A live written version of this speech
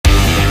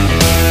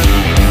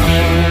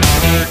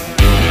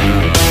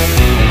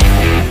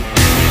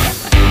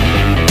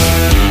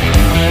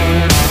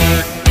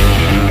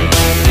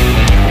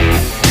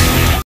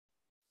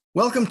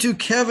Welcome to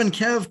Kev and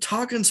Kev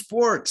Talking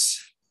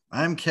Sports.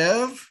 I'm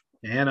Kev.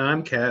 And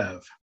I'm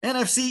Kev.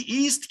 NFC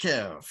East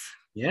Kev.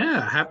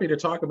 Yeah, happy to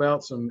talk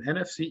about some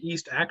NFC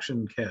East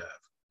action, Kev.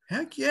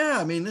 Heck yeah.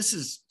 I mean, this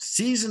is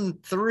season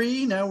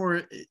 3. Now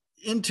we're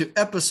into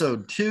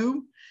episode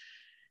 2.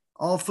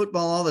 All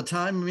football all the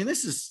time. I mean,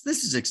 this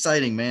is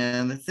exciting,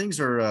 man. Things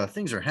are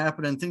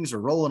happening, things are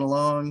rolling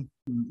along.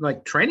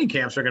 Like training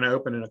camps are going to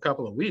open in a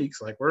couple of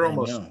weeks. Like we're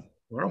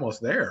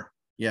almost there.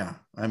 Yeah.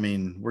 I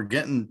mean, we're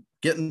getting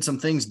some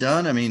things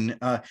done. I mean,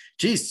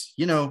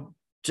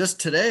 just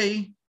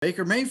today,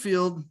 Baker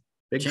Mayfield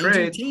Big changing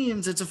trade.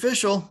 teams. It's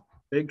official.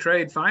 Big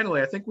trade.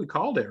 Finally, I think we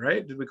called it,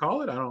 right? Did we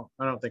call it? I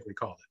don't think we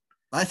called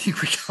it. I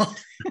think we called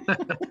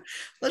it.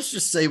 Let's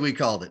just say we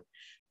called it.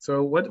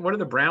 So what are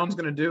the Browns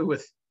going to do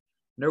with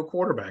no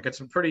quarterback? It's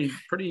a pretty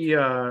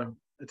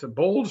it's a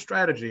bold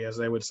strategy, as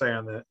they would say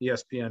on the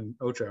ESPN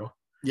Ocho.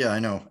 Yeah, I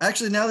know.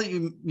 Actually, now that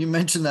you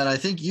mentioned that, I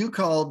think you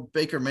called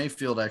Baker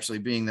Mayfield actually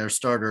being their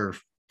starter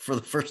for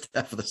the first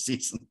half of the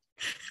season.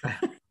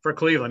 For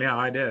Cleveland, yeah,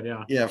 I did,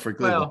 yeah. Yeah, for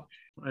Cleveland. Well,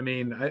 I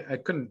mean, I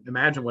couldn't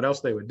imagine what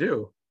else they would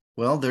do.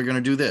 Well, they're going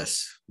to do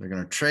this. They're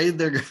going to trade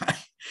their guy.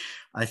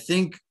 I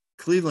think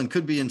Cleveland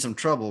could be in some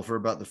trouble for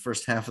about the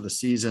first half of the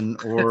season,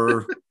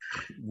 or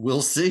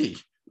we'll see.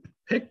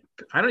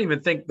 I don't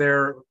even think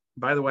they're,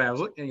 by the way, I've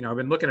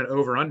been looking at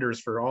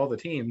over-unders for all the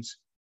teams.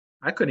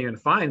 I couldn't even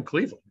find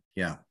Cleveland.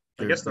 Yeah.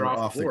 I guess they're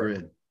off the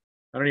grid.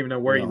 I don't even know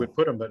where you would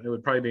put them, but it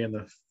would probably be in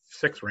the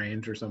 6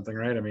 range or something,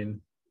 right? I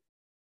mean.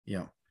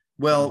 Yeah.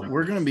 Well,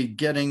 we're going to be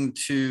getting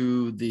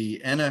to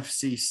the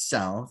NFC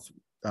South,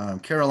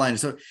 Carolina.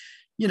 So,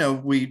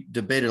 we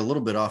debated a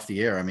little bit off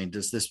the air. I mean,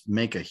 does this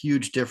make a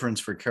huge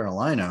difference for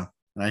Carolina?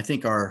 And I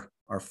think our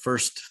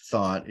first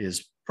thought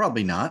is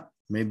probably not.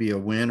 Maybe a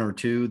win or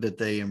two that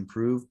they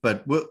improve,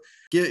 but we'll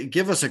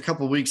give us a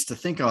couple of weeks to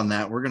think on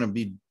that. We're going to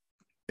be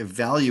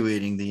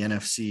evaluating the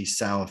NFC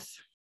South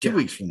 2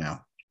 weeks from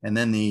now. And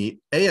then the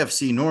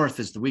AFC North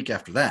is the week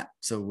after that.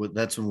 So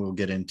that's when we'll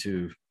get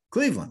into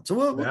Cleveland. So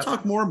we'll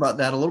talk more about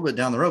that a little bit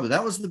down the road, but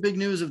that was the big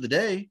news of the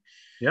day.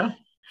 Yeah.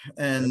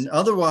 And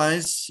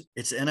otherwise,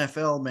 it's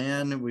NFL,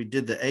 man. We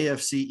did the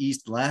AFC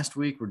East last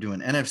week. We're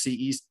doing NFC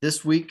East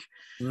this week.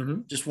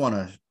 Mm-hmm. Just want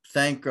to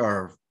thank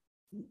our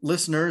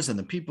listeners and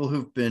the people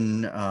who've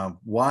been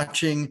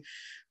watching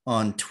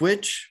on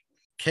Twitch,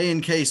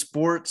 K&K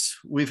Sports.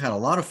 We've had a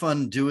lot of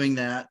fun doing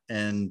that,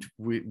 and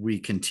we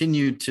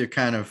continue to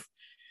kind of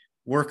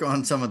work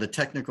on some of the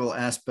technical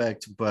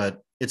aspects,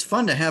 but it's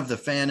fun to have the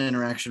fan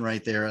interaction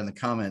right there in the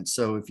comments.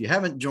 So if you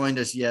haven't joined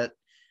us yet,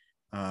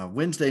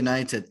 Wednesday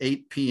nights at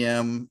 8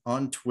 p.m.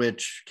 on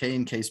Twitch,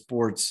 K&K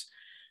Sports,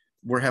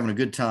 we're having a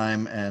good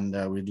time,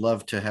 and we'd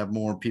love to have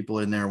more people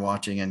in there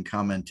watching and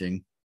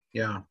commenting.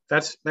 Yeah,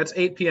 that's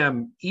 8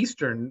 p.m.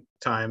 Eastern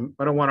time.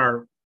 I don't want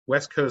our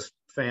West Coast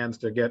fans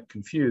to get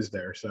confused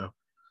there. So,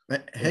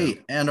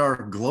 hey, and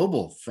our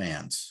global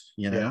fans,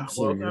 Yeah,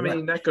 so well, I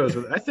mean, that goes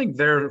with. I think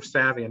they're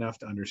savvy enough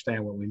to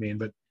understand what we mean,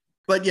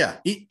 but yeah,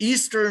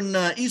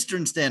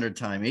 Eastern Standard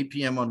Time, 8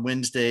 p.m. on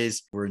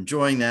Wednesdays. We're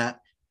enjoying that.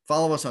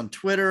 Follow us on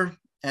Twitter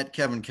at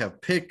Kev and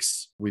Kev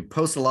Picks. We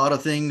post a lot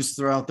of things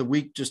throughout the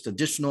week, just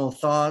additional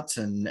thoughts,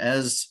 and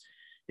as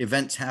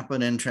events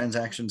happen and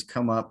transactions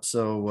come up.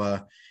 So.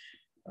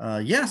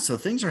 So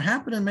things are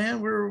happening,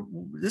 man.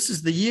 This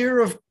is the year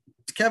of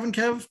Kev and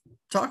Kev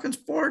Talking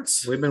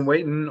Sports. We've been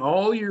waiting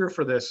all year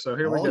for this, so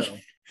here we go.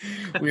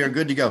 We are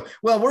good to go.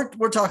 Well,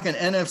 we're talking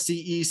NFC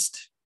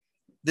East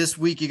this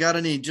week. You got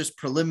any just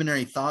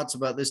preliminary thoughts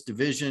about this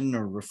division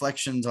or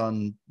reflections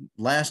on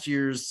last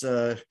year's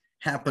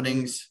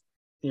happenings?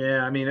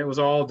 Yeah, I mean, it was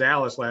all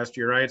Dallas last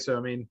year, right? So,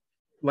 I mean,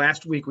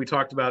 last week we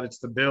talked about it's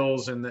the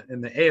Bills in the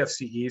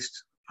AFC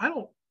East. I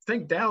don't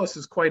think Dallas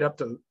is quite up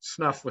to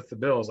snuff with the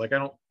Bills. Like, I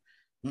don't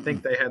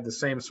think they had the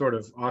same sort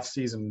of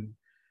off-season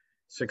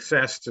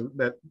success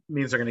that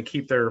means they're going to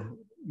keep their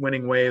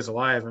winning ways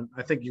alive. And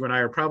I think you and I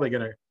are probably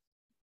going to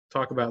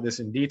talk about this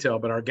in detail,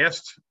 but our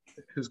guest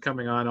who's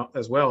coming on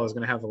as well is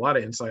going to have a lot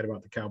of insight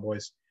about the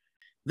Cowboys.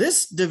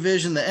 This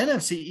division, the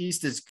NFC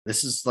East,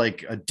 this is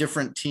like a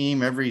different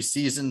team. Every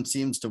season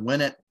seems to win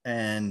it,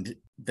 and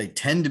they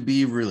tend to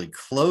be really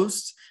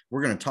close.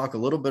 We're going to talk a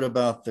little bit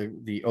about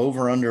the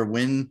over-under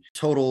win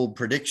total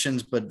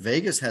predictions, but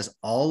Vegas has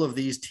all of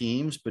these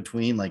teams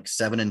between like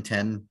 7 and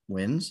 10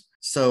 wins.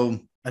 So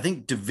I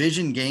think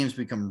division games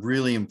become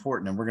really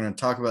important, and we're going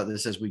to talk about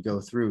this as we go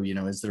through.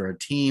 Is there a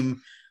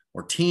team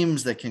or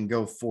teams that can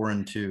go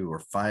 4-2 or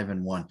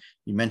 5-1?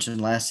 You mentioned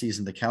last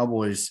season the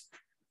Cowboys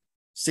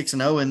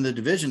 6-0 in the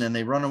division, and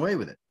they run away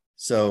with it.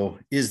 So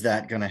is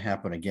that going to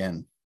happen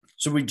again?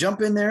 Should we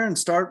jump in there and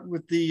start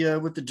with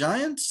the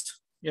Giants?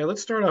 Yeah,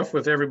 let's start off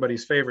with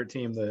everybody's favorite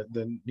team,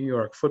 the New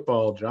York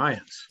Football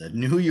Giants. The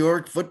New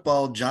York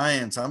Football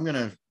Giants. I'm going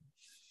to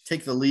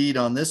take the lead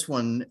on this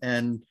one.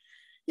 And,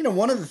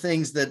 one of the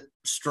things that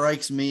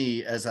strikes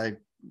me as I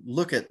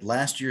look at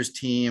last year's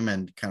team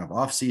and kind of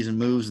off-season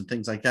moves and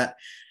things like that,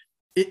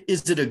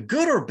 is it a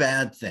good or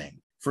bad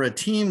thing for a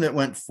team that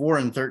went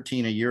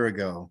 4-13 a year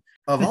ago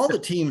Of all the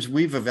teams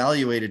we've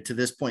evaluated to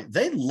this point,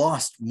 they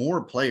lost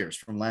more players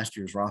from last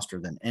year's roster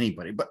than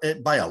anybody, but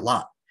by a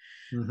lot.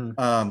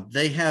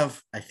 They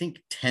have, I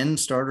think, 10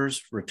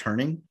 starters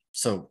returning.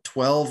 So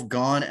 12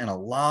 gone and a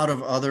lot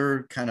of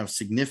other kind of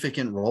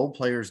significant role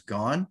players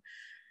gone.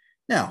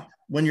 Now,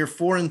 when you're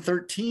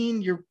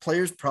 4-13, your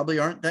players probably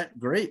aren't that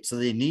great. So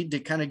they need to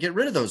kind of get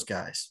rid of those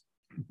guys.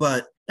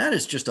 But that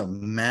is just a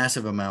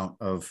massive amount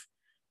of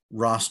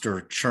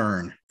roster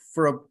churn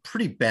for a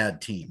pretty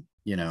bad team,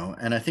 you know.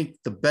 And I think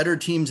the better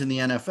teams in the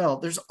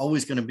NFL, there's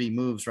always going to be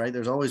moves, right?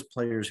 There's always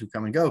players who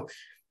come and go.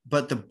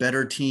 But the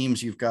better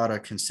teams, you've got a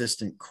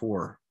consistent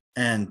core.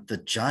 And the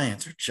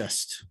Giants are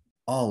just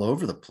all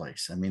over the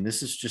place. I mean,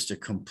 this is just a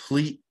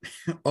complete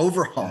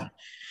overhaul.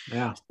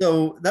 Yeah.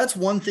 So that's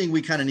one thing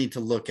we kind of need to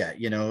look at,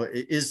 you know,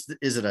 is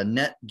it a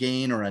net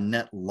gain or a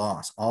net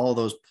loss? All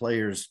those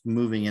players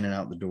moving in and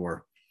out the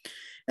door.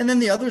 And then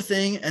the other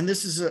thing, and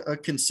this is a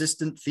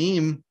consistent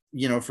theme,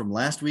 you know, from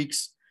last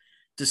week's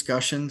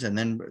discussions and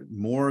then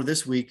more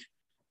this week,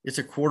 it's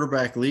a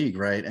quarterback league,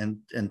 right? And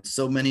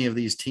so many of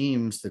these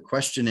teams, the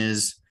question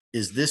is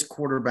this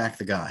quarterback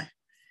the guy?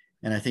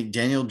 And I think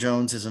Daniel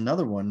Jones is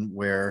another one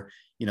where,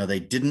 you know, they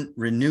didn't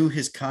renew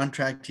his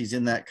contract. He's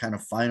in that kind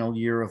of final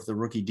year of the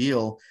rookie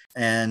deal.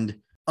 And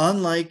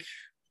unlike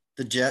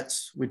the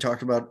Jets we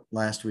talked about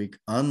last week,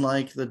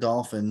 unlike the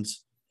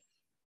Dolphins,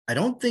 I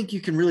don't think you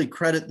can really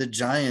credit the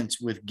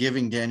Giants with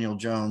giving Daniel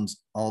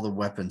Jones all the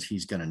weapons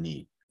he's going to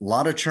need. A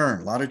lot of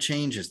churn, a lot of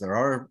changes. There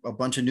are a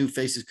bunch of new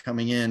faces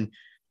coming in,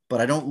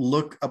 but I don't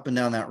look up and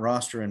down that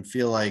roster and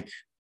feel like,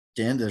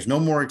 Dan, there's no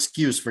more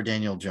excuse for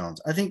Daniel Jones.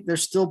 I think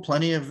there's still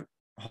plenty of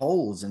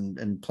holes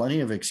and plenty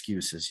of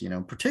excuses, you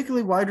know,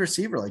 particularly wide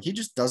receiver. Like he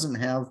just doesn't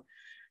have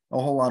a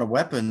whole lot of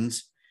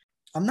weapons.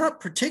 I'm not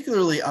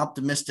particularly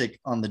optimistic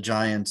on the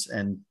Giants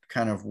and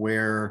kind of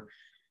where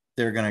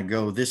they're going to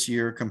go this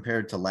year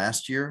compared to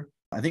last year.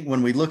 I think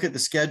when we look at the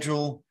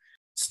schedule,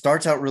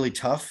 starts out really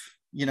tough.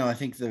 You know, I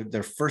think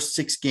their first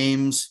 6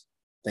 games,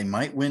 they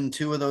might win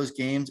 2 of those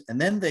games. And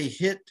then they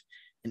hit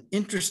an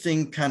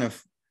interesting kind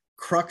of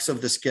crux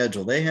of the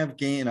schedule. They have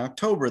in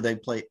October, they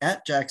play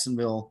at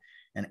Jacksonville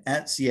and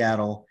at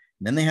Seattle.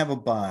 And then they have a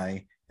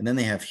bye. And then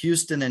they have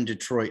Houston and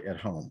Detroit at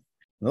home.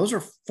 Those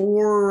are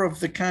 4 of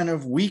the kind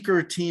of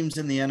weaker teams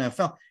in the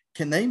NFL.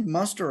 Can they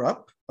muster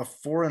up a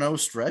 4-0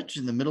 stretch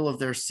in the middle of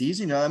their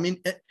season? You know, I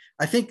mean,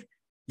 I think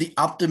the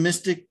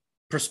optimistic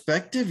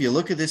perspective, you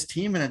look at this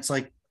team and it's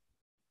like,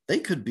 they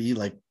could be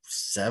like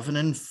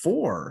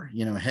 7-4,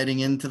 you know, heading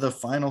into the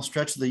final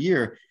stretch of the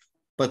year,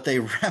 but they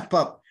wrap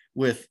up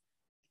with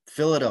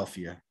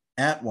Philadelphia,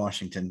 at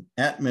Washington,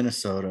 at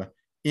Minnesota,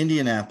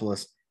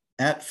 Indianapolis,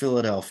 at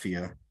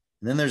Philadelphia.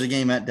 And then there's a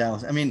game at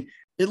Dallas. I mean,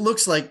 it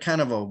looks like kind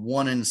of a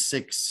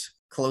 1-6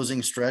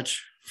 closing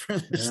stretch for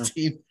this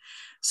team.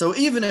 So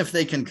even if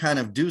they can kind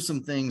of do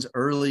some things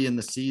early in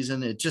the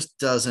season, it just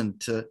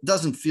doesn't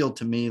feel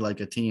to me like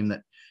a team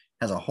that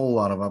has a whole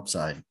lot of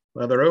upside.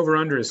 Well, their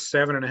over-under is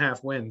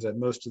 7.5 wins at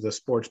most of the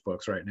sports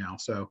books right now.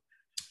 So,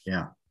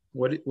 yeah.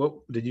 What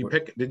did you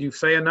pick? Did you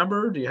say a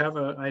number? Do you have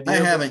an idea? I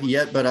haven't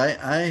yet, but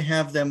I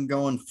have them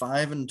going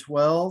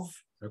 5-12.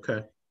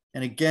 Okay.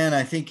 And again,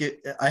 I think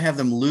I have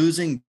them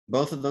losing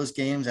both of those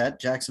games at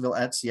Jacksonville,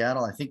 at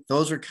Seattle. I think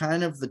those are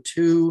kind of the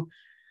 2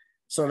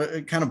 sort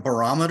of kind of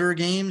barometer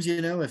games.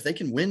 You know, if they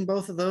can win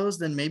both of those,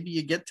 then maybe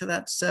you get to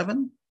that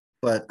 7.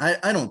 But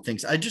I don't think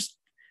so. I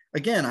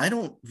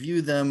don't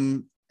view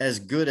them as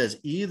good as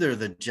either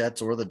the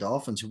Jets or the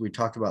Dolphins, who we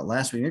talked about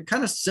last week. They're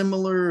kind of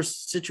similar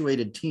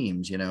situated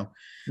teams, you know,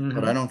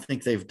 but I don't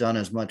think they've done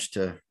as much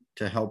to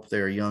help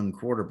their young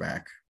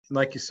quarterback.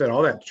 Like you said,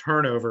 all that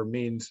turnover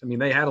means, I mean,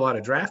 they had a lot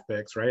of draft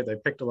picks, right? They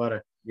picked a lot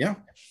of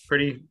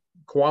pretty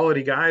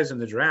quality guys in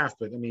the draft,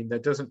 but I mean,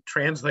 that doesn't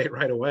translate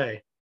right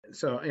away.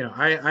 So, you know,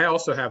 I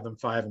also have them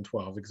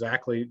 5-12,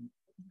 exactly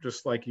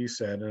just like you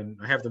said. And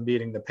I have them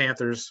beating the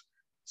Panthers,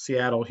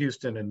 Seattle,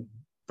 Houston, and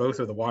both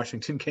of the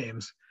Washington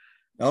games.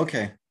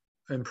 Okay.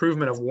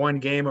 Improvement of 1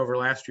 game over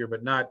last year,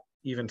 but not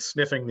even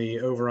sniffing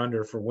the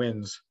over-under for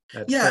wins.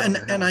 Yeah,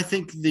 and I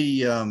think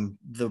the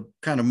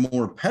kind of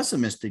more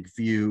pessimistic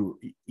view,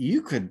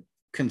 you could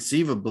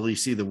conceivably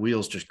see the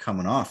wheels just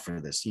coming off for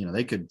this. You know,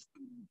 they could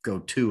go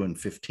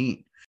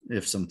 2-15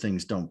 if some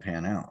things don't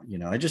pan out. You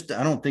know, I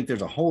don't think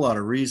there's a whole lot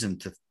of reason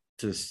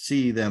to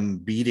see them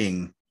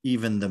beating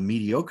even the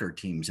mediocre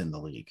teams in the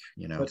league.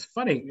 You know, it's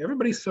funny.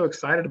 Everybody's so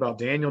excited about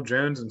Daniel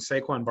Jones and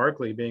Saquon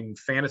Barkley being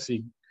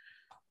fantasy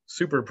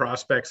super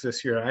prospects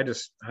this year. I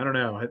don't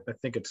know. I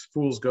think it's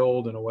fool's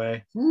gold in a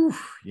way.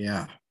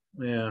 Yeah.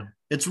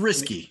 It's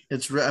risky.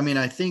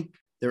 I think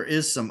there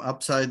is some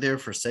upside there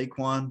for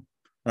Saquon,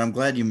 and I'm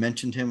glad you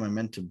mentioned him. I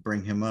meant to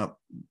bring him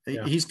up.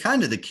 Yeah. He's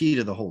kind of the key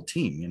to the whole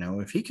team. You know,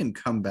 if he can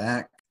come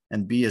back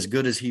and be as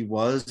good as he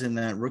was in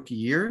that rookie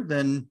year,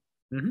 then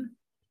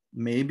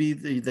maybe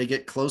they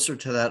get closer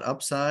to that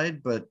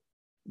upside. But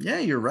yeah,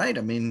 you're right.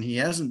 I mean, he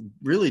hasn't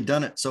really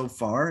done it so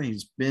far.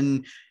 He's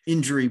been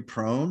injury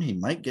prone. He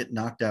might get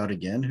knocked out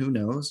again. Who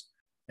knows?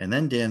 And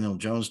then Daniel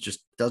Jones just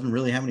doesn't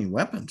really have any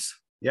weapons.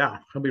 Yeah,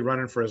 he'll be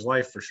running for his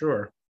life for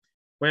sure.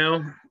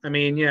 Well, I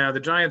mean, yeah, the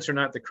Giants are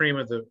not the cream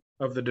of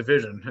the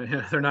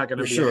division. They're not going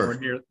to For be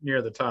anywhere sure.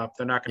 near the top.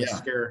 They're not going to Yeah.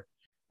 scare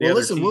the Well, other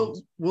listen,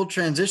 teams. we'll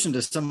transition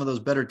to some of those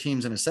better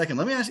teams in a second.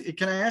 Let me ask,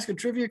 can I ask a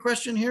trivia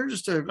question here?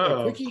 Just a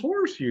Of quickie?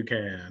 course you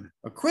can.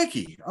 A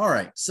quickie. All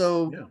right.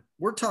 So Yeah.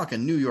 we're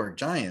talking New York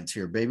Giants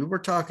here, baby. We're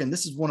talking,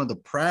 this is one of the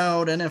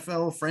proud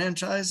NFL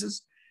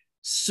franchises,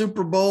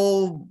 Super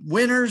Bowl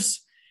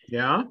winners.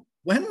 Yeah.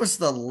 When was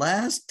the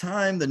last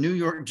time the New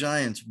York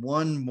Giants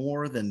won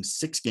more than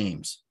 6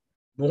 games?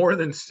 More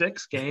than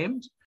 6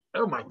 games?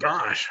 Oh my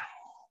gosh.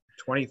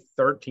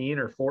 2013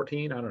 or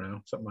 14? I don't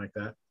know. Something like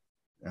that.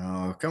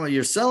 Oh, come on.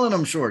 You're selling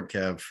them short,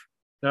 Kev.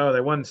 No, they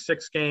won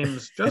 6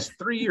 games just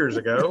 3 years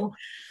ago.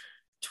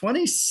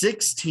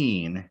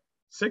 2016.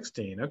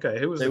 16. Okay.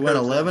 Who was They the went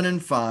coach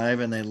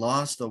 11-5 and they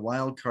lost the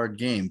wild card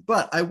game.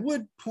 But I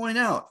would point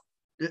out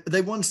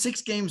they won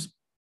 6 games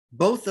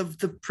both of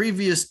the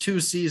previous 2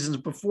 seasons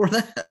before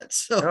that.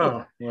 So,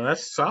 Oh, well,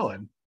 that's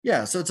solid.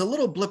 yeah, so it's a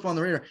little blip on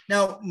the radar.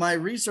 Now, my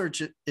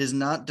research is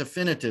not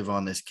definitive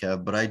on this,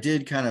 Kev, but I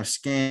did kind of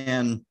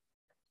scan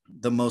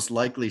the most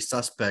likely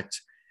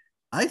suspects.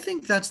 I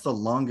think that's the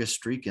longest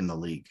streak in the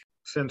league.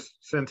 Since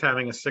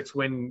having a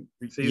 6-win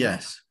season?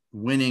 Yes,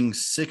 winning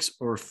 6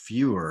 or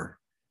fewer.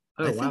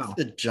 Oh, I think wow.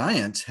 the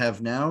Giants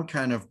have now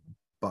kind of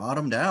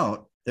bottomed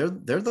out. They're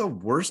the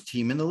worst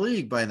team in the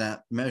league by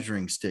that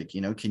measuring stick. You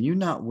know, can you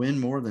not win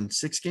more than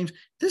 6 games?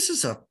 This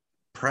is a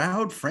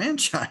proud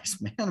franchise,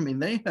 man. I mean,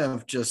 they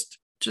have just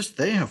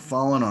they have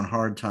fallen on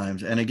hard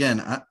times. And again,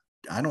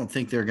 I don't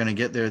think they're going to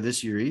get there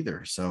this year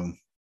either. So,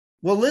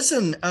 well,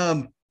 listen,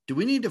 do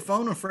we need to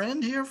phone a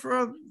friend here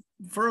for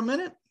a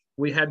minute?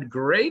 We had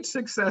great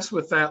success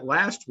with that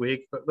last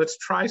week, but let's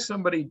try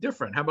somebody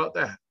different. How about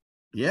that?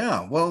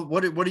 Yeah. Well,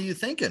 what are you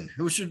thinking?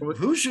 Who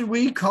should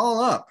we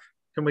call up?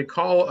 Can we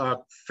call a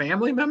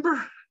family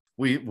member?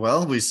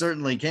 We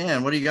certainly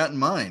can. What do you got in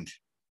mind?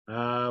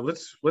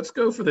 Let's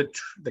go for the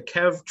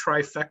Kev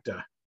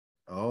trifecta.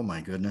 Oh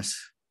my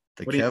goodness.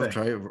 The What do you Kev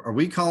think? Are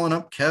we calling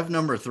up Kev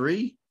number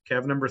 3?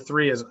 Kev number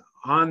 3 is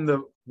on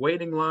the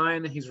waiting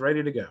line. He's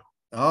ready to go.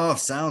 Oh,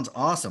 sounds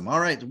awesome. All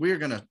right. We're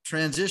going to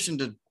transition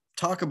to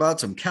talk about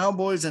some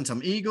Cowboys and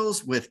some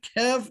Eagles with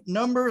Kev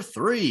number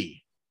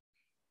 3.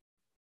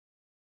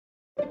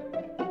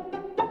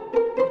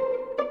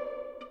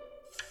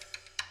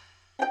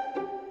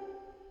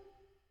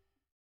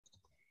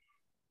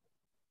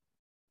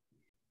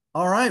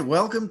 All right.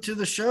 Welcome to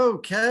the show,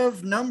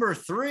 Kev number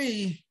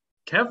 3.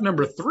 Kev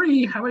number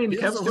 3? How many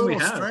Feels Kevs do we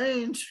have?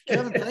 Strange.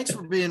 Kevin, thanks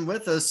for being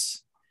with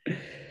us.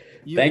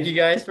 Thank you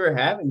guys for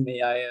having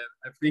me. I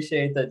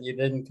appreciate that you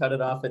didn't cut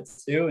it off at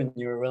 2 and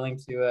you were willing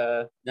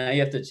to, now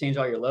you have to change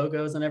all your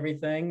logos and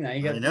everything. Now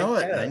you got I know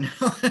it.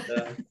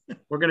 So,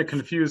 we're going to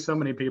confuse so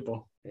many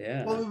people.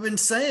 Yeah. Well, we've been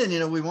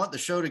saying, we want the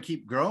show to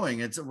keep growing.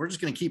 We're just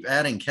going to keep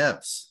adding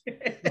Kevs.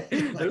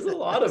 There's a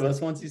lot of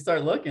us once you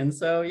start looking.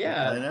 So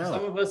yeah, I know.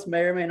 Some of us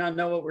may or may not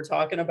know what we're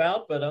talking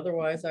about, but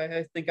otherwise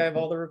I think I have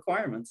all the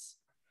requirements.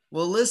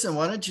 Well, listen,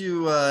 why don't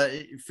you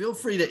feel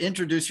free to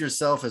introduce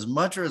yourself as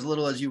much or as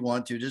little as you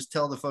want to. Just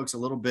tell the folks a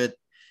little bit,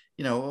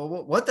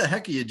 what the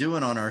heck are you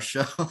doing on our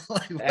show?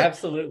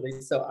 Absolutely.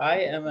 So I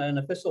am an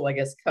official,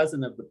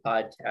 cousin of the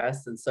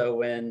podcast. And so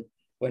when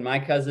my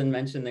cousin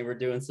mentioned they were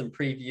doing some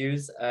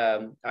previews,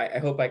 I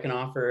hope I can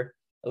offer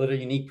a little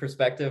unique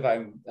perspective.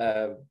 I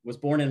was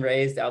born and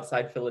raised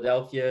outside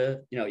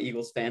Philadelphia,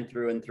 Eagles fan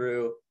through and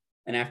through.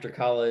 And after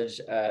college,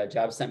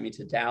 job sent me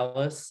to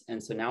Dallas.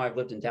 And so now I've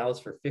lived in Dallas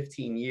for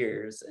 15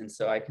 years. And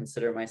so I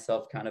consider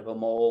myself kind of a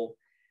mole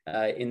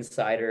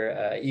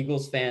insider,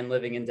 Eagles fan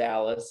living in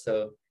Dallas.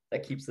 So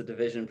that keeps the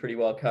division pretty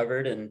well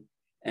covered and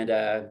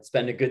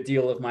spend a good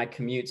deal of my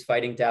commutes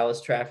fighting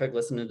Dallas traffic,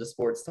 listening to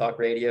sports talk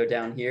radio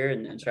down here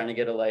and trying to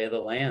get a lay of the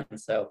land.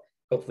 So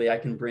hopefully I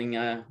can bring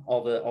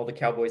all the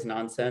Cowboys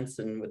nonsense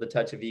and with a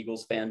touch of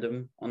Eagles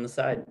fandom on the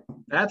side.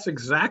 That's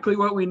exactly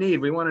what we need.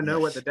 We want to know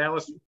what the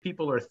Dallas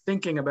people are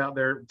thinking about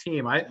their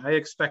team. I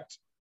expect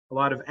a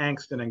lot of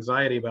angst and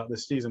anxiety about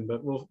this season,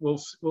 but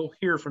we'll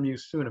hear from you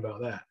soon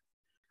about that.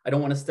 I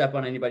don't want to step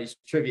on anybody's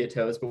trivia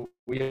toes, but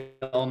we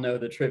all know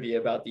the trivia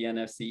about the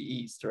NFC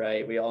East,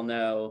 right? We all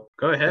know.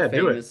 Go ahead,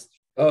 do it.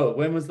 Oh,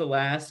 when was the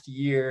last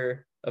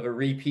year of a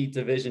repeat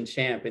division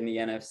champ in the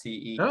NFC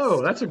East?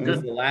 Oh, that's when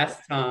was the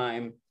last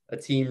time a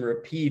team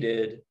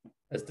repeated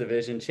as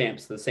division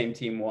champs? The same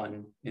team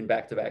won in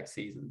back-to-back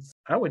seasons.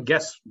 I would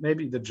guess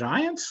maybe the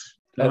Giants.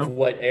 Of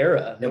what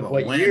era? Yeah, of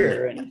what when?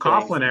 year?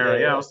 Coughlin era.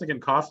 Yeah, I was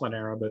thinking Coughlin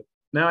era, but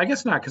no, I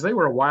guess not because they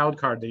were a wild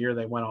card the year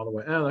they went all the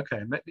way. Oh, okay.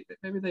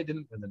 Maybe they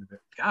didn't win the division.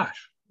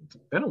 Gosh, it's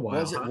been a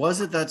while.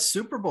 Was it that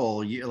Super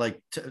Bowl year?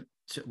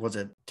 Was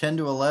it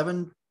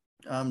 10-11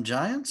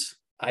 Giants?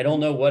 I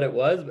don't know what it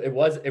was. It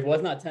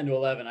was not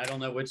 10-11. I don't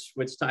know which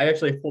time. I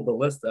actually pulled the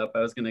list up. I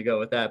was going to go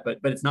with that, but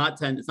it's not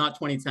 10. It's not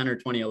 2010 or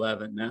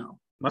 2011 now.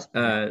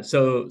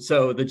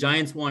 So the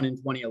Giants won in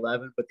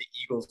 2011, but the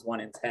Eagles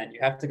won in 10. You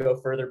have to go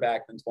further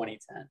back than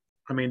 2010.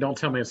 I mean, don't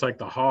tell me it's like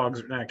the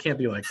Hogs. No, it can't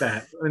be like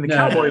that. I mean,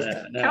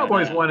 the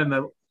Cowboys won in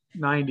the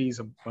 90s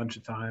a bunch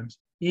of times.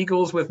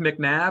 Eagles with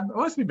McNabb. Oh,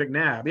 it must be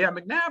McNabb. Yeah,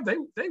 McNabb.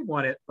 They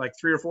won it like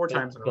 3 or 4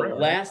 times in a The row.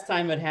 last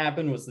time it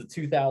happened was the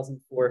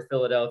 2004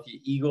 Philadelphia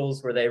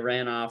Eagles, where they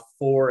ran off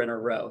 4 in a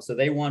row. So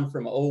they won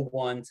from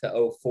 01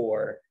 to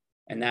 04.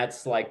 And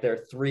that's like their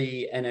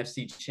 3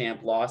 NFC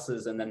champ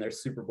losses and then their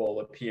Super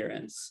Bowl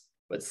appearance.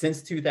 But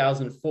since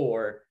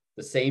 2004,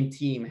 the same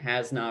team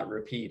has not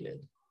repeated.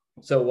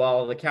 So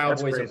while the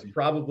Cowboys are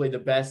probably the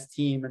best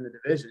team in the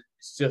division,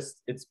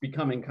 it's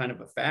becoming kind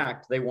of a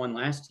fact. They won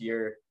last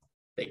year.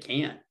 They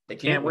can't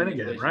win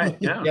again, right?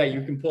 Yeah. Yeah,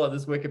 you can pull out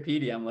this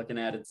Wikipedia I'm looking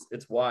at.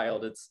 It's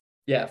wild.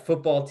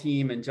 Football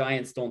team and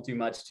Giants don't do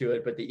much to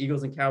it, but the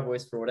Eagles and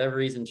Cowboys, for whatever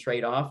reason,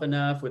 trade off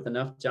enough with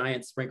enough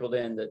Giants sprinkled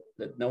in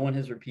that no one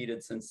has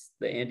repeated since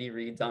the Andy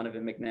Reid,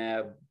 Donovan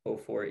McNabb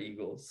 04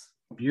 Eagles.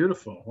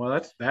 Beautiful.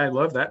 Well, I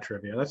love that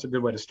trivia. That's a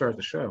good way to start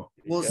the show.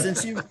 Well,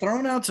 since you've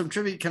thrown out some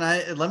trivia,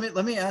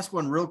 let me ask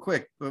one real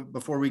quick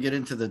before we get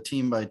into the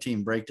team by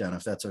team breakdown,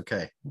 if that's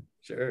okay.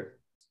 Sure.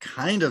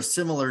 Kind of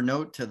similar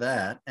note to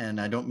that, and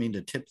I don't mean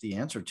to tip the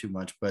answer too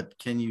much, but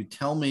can you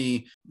tell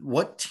me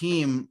what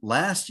team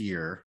last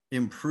year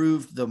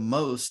improved the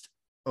most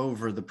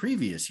over the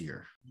previous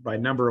year? By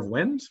number of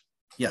wins?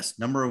 Yes,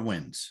 number of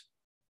wins.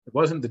 It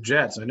wasn't the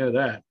Jets. I know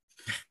that.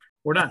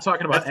 We're not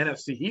talking about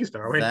NFC East,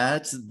 are we?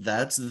 That's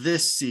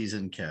this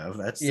season, Kev.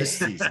 That's this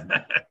season.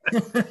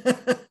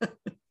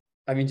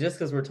 I mean, just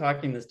because we're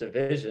talking this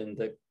division,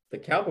 the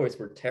Cowboys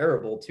were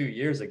terrible 2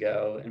 years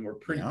ago and were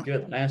pretty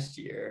good last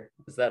year.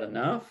 Is that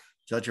enough?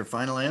 Is that your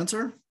final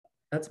answer?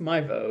 That's my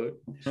vote.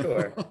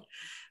 Sure.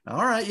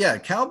 All right. Yeah.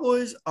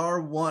 Cowboys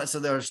are one. So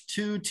there's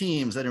 2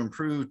 teams that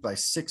improved by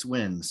 6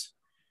 wins.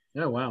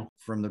 Oh, wow.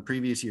 From the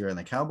previous year. And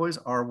the Cowboys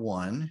are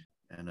 1.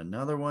 And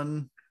another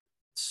one,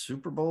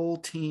 Super Bowl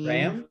team.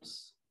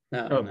 Rams?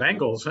 No.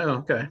 Bengals. Oh,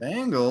 okay.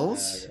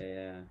 Bengals.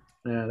 Yeah.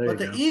 But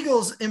the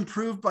Eagles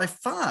improved by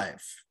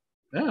 5.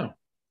 Oh.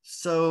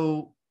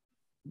 So,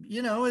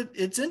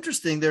 it's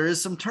interesting. There is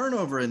some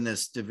turnover in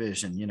this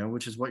division,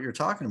 which is what you're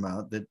talking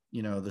about, that,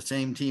 the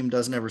same team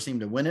doesn't ever seem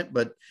to win it.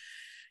 But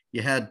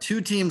you had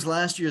 2 teams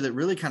last year that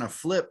really kind of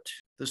flipped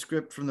the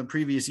script from the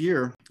previous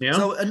year. Yeah.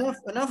 So enough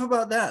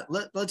about that.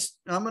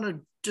 I'm going to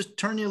just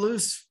turn you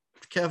loose,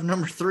 Kev,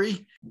 number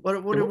 3.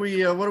 What do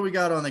we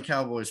got on the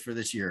Cowboys for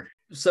this year?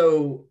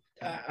 So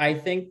I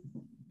think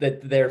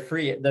that they're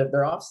free.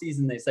 Their off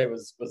season, they say,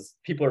 was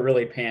people are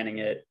really panning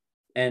it.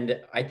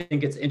 And I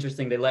think it's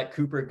interesting. They let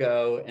Cooper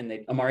go and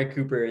Amari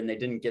Cooper, and they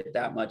didn't get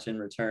that much in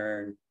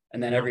return.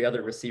 And then every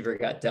other receiver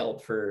got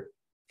dealt for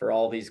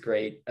all these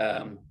great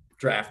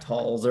draft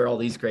hauls or all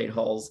these great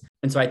hauls.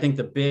 And so I think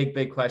the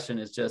big question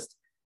is just,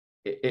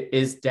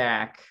 is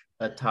Dak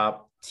a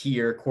top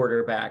tier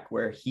quarterback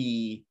where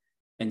he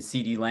and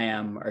CeeDee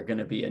Lamb are going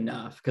to be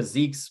enough? Because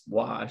Zeke's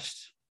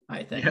washed,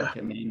 I think. Yeah.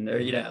 I mean,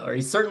 or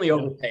he's certainly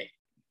overpaid.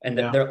 And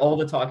they're all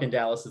the talk in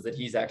Dallas is that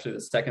he's actually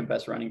the second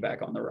best running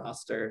back on the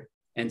roster.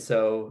 And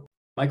so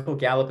Michael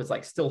Gallup is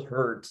still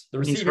hurt. The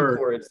receiving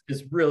core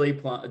is really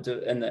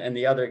and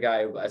the other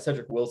guy,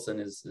 Cedric Wilson,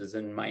 is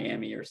in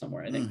Miami or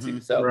somewhere, I think, too.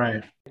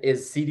 So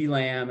is CeeDee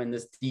Lamb and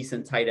this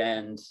decent tight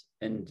end,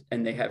 and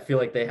they feel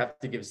like they have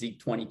to give Zeke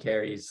 20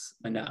 carries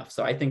enough.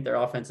 So I think their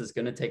offense is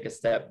going to take a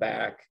step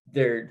back.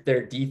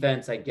 Their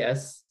defense, I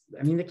guess.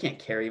 I mean, they can't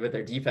carry, but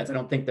their defense, I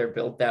don't think they're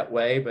built that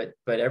way,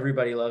 but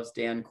everybody loves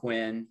Dan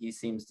Quinn.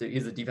 He's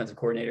a defensive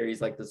coordinator. He's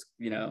like this,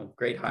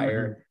 great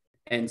hire. Mm-hmm.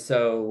 And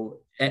so,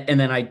 and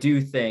then I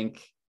do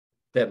think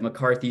that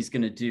McCarthy's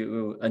going to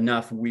do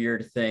enough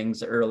weird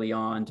things early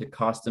on to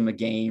cost him a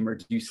game or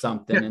do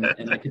something.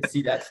 And I could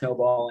see that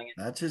snowballing.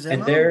 That's his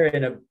and MO. They're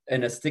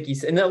in a sticky,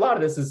 and a lot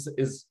of this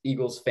is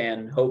Eagles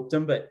fan hoped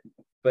him,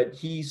 but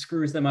he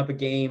screws them up a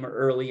game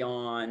early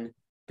on.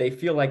 They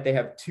feel like they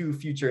have 2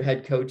 future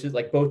head coaches,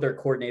 like both their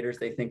coordinators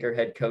they think are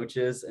head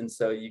coaches. And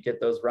so you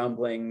get those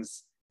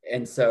rumblings.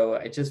 And so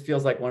it just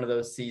feels like one of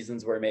those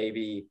seasons where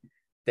maybe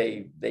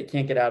they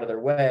can't get out of their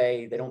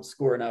way. They don't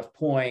score enough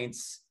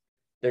points.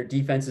 Their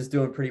defense is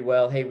doing pretty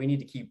well. Hey, we need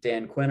to keep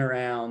Dan Quinn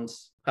around.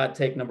 Hot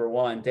take number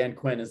 1, Dan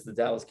Quinn is the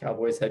Dallas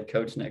Cowboys head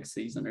coach next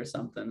season or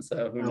something.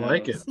 So I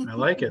like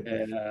it.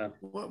 And,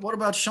 what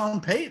about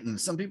Sean Payton?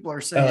 Some people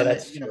are saying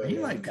that he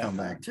might come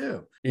back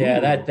too. Yeah,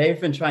 that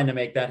they've been trying to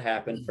make that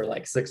happen for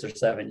 6 or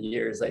 7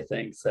 years, I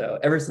think. So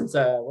ever since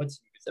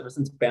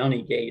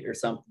Bounty Gate or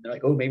something, they're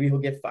like, oh, maybe he'll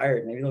get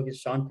fired. Maybe they'll get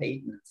Sean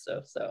Payton and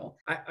stuff. So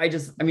I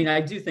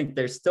do think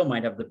they still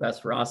might have the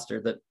best roster.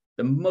 That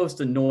the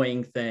most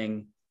annoying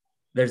thing,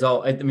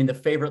 the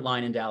favorite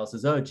line in Dallas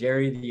is, oh,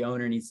 Jerry, the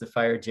owner, needs to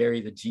fire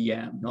Jerry, the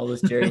GM, and all this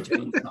Jerry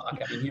Jones talk.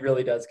 I mean, he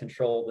really does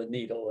control the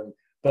needle.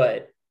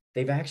 But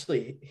they've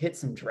actually hit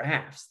some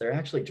drafts. They're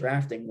actually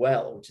drafting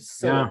well, which is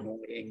so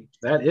annoying.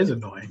 That is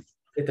annoying.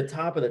 At the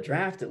top of the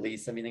draft, at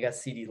least. I mean, they got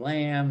CeeDee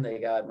Lamb, they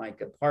got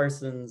Micah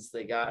Parsons,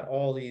 they got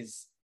all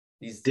these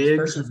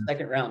first and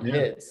second round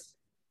hits.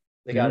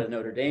 They got a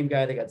Notre Dame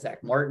guy, they got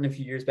Zach Martin a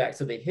few years back.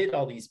 So they hit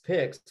all these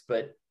picks,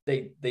 but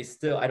they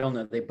still, I don't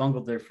know, they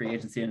bungled their free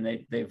agency,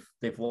 and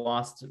they've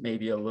lost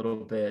maybe a little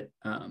bit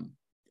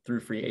through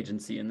free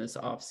agency in this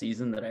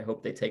offseason that I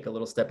hope they take a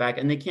little step back,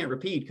 and they can't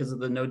repeat because of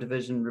the no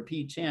division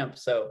repeat champ.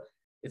 So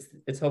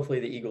it's hopefully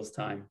the Eagles'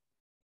 time.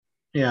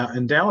 Yeah,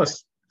 and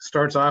Dallas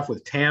starts off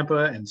with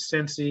Tampa and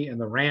Cincy and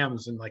the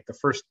Rams in like the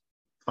first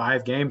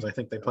 5 games. I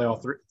think they play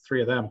all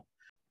three of them,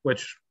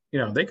 which,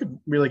 they could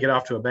really get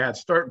off to a bad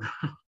start.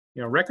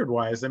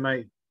 Record-wise, they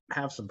might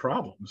have some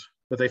problems,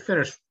 but they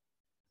finish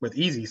with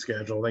easy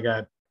schedule. They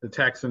got the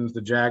Texans,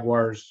 the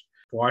Jaguars,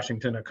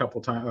 Washington a couple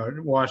times,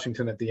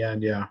 Washington at the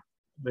end. Yeah,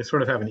 they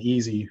sort of have an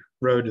easy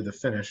road to the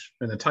finish,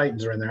 and the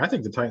Titans are in there. I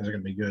think the Titans are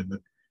going to be good,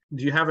 but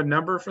do you have a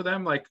number for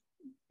them? Like,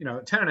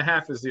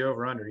 10.5 is the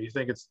over-under. Do you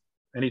think it's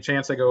any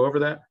chance they go over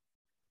that?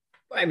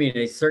 I mean,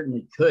 they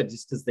certainly could,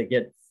 just because they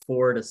get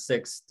 4 to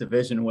 6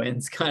 division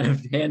wins kind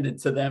of handed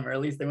to them, or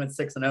at least they went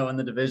 6-0 in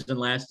the division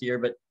last year.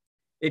 But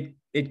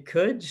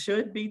it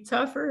should be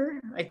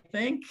tougher, I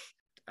think.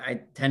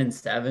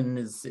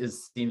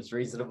 10-7 seems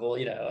reasonable.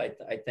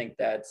 I think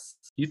that's.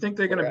 You think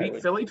they're going to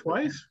beat Philly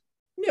twice?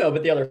 No,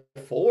 but the other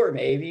 4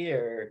 maybe,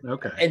 or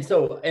okay.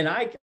 And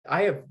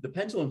I have the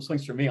pendulum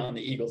swings for me on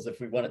the Eagles. If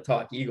we want to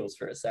talk Eagles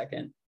for a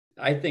second,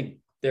 I think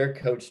they're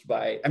coached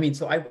by. I mean,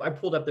 so I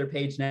pulled up their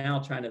page now,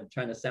 trying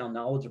to sound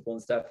knowledgeable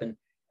and stuff, and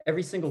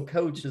every single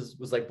coach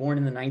was like born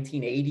in the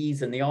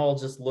 1980s, and they all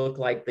just look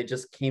like they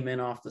just came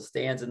in off the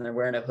stands, and they're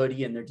wearing a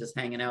hoodie and they're just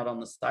hanging out on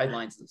the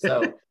sidelines.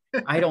 So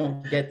I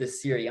don't get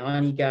this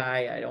Sirianni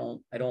guy.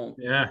 I don't.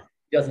 Yeah.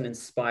 He doesn't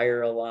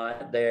inspire a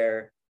lot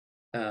there.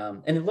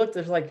 And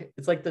it's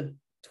like the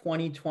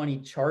 2020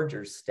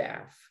 Chargers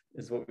staff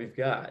is what we've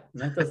got.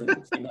 And that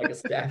doesn't seem like a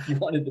staff you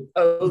wanted to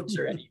coach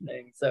or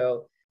anything.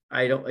 So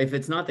if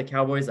it's not the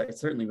Cowboys, I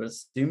certainly would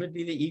assume it'd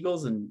be the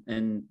Eagles.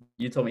 And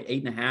you told me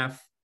 8.5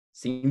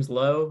 seems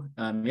low.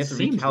 You have to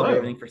recalibrate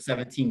everything for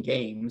 17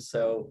 games.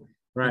 So,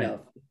 right. If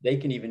they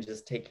can even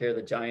just take care of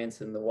the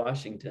Giants and the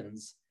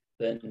Washingtons,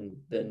 then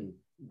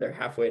they're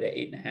halfway to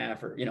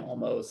 8.5 or,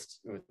 almost.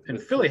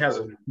 And Philly has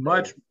a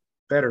much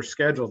better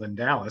schedule than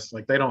Dallas.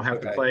 Like, they don't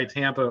have to play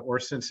Tampa or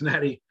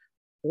Cincinnati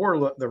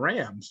or the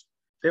Rams.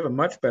 They have a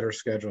much better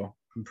schedule.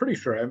 I'm pretty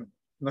sure,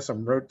 unless I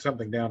wrote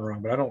something down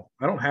wrong, but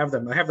I don't have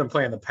them. I have them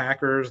playing the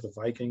Packers, the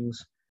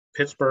Vikings,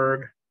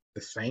 Pittsburgh,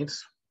 the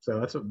Saints.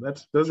 So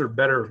those are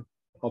better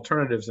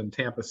alternatives than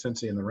Tampa,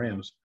 Cincy, and the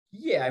Rams.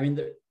 Yeah, I mean,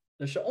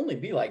 there should only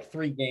be like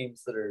 3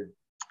 games that are.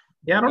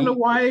 Yeah, I don't know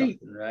why.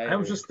 Right? I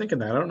was just thinking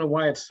that. I don't know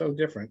why it's so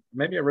different.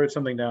 Maybe I wrote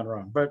something down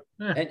wrong, but.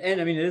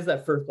 And I mean, it is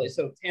that first place.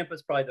 So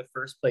Tampa's probably the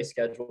first place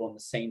schedule, and the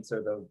Saints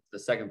are the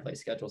second place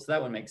schedule. So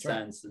that one makes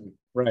sense. And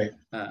right.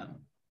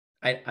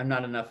 I'm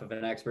not enough of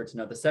an expert to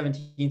know the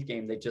 17th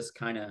game.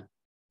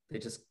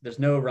 There's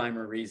no rhyme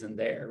or reason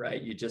there,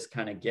 right? You just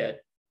kind of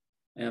get,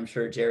 and I'm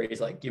sure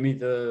Jerry's like, give me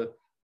the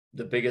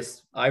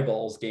biggest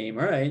eyeballs game.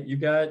 All right, you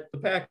got the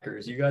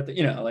Packers. You got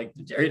like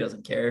Jerry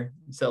doesn't care.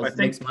 He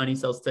makes money,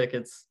 sells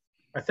tickets.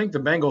 I think the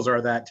Bengals are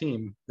that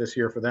team this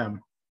year for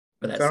them.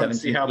 But so I don't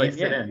see how they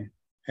fit in.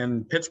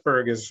 And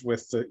Pittsburgh is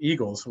with the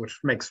Eagles, which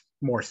makes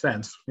more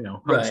sense,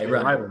 right.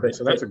 rivalry.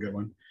 So that's a good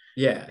one.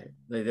 Yeah,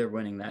 they're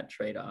winning that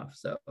trade-off.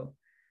 So,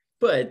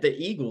 but the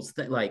Eagles,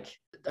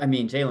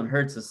 Jalen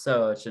Hurts is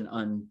such an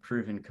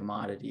unproven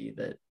commodity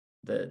that.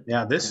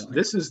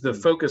 This is the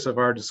focus of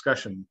our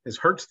discussion. Is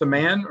Hurts the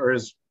man, or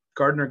is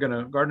Gardner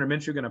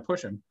Minshew gonna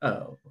push him?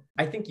 Oh,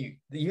 I think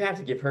you have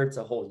to give Hurts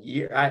a whole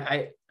year.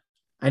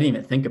 I didn't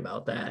even think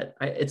about that.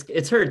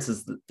 It's Hurts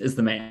is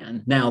the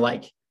man now.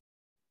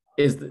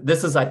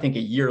 This is I think a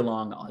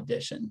year-long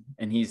audition,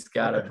 and he's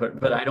got to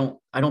put. But I don't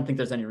think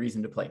there's any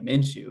reason to play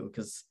Minshew,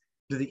 because.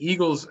 Do the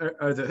Eagles,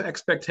 are the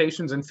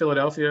expectations in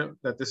Philadelphia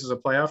that this is a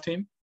playoff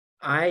team?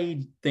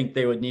 I think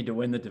they would need to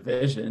win the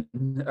division.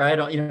 I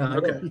don't,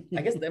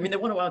 I guess, they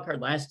won a wild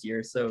card last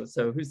year. So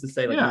who's to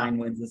say 9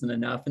 wins isn't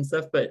enough and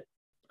stuff. But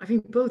I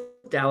mean, both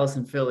Dallas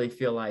and Philly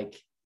feel like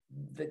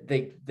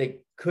they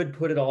could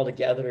put it all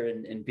together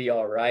and be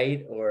all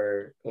right.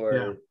 Or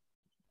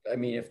I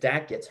mean, if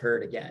Dak gets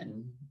hurt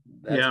again,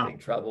 that's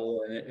big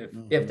trouble.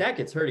 And if Dak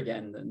gets hurt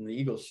again, then the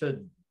Eagles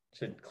should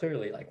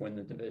clearly win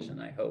the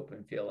division, I hope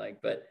and feel like.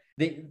 But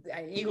the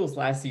Eagles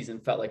last season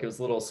felt like it was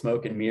a little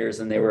smoke and mirrors,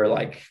 and they were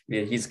like,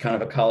 he's kind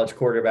of a college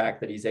quarterback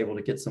that he's able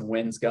to get some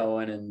wins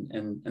going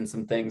and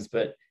some things.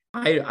 But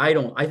I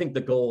think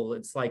the goal,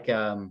 it's like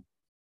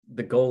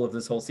the goal of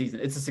this whole season,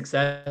 it's a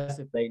success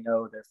if they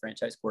know their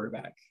franchise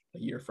quarterback a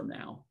year from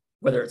now,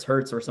 whether it's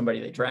Hurts or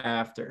somebody they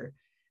draft. Or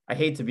I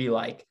hate to be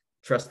like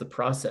trust the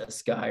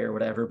process guy or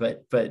whatever,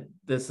 but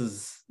this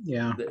is,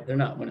 they're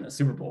not winning a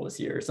Super Bowl this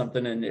year or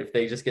something. And if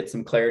they just get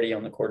some clarity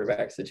on the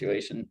quarterback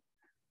situation,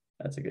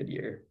 that's a good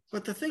year.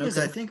 But the thing is,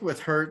 I think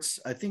with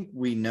Hurts, I think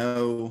we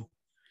know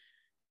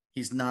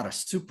he's not a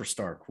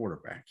superstar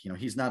quarterback.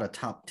 He's not a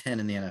top 10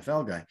 in the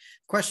NFL guy.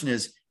 Question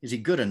is he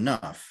good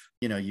enough?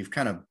 You've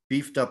kind of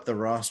beefed up the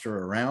roster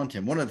around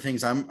him. One of the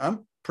things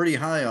I'm pretty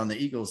high on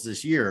the Eagles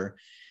this year.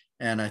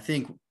 And I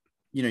think,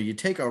 you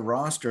take a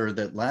roster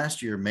that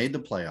last year made the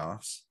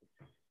playoffs.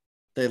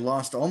 They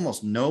lost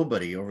almost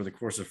nobody over the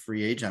course of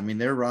free agent. I mean,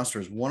 their roster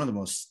is one of the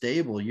most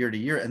stable year to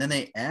year. And then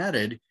they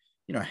added,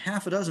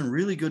 half a dozen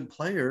really good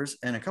players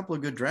and a couple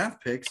of good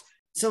draft picks.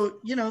 So,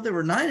 they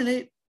were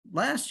 9-8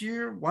 last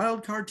year,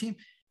 wild card team.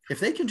 If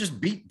they can just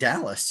beat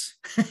Dallas,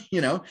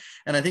 and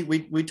I think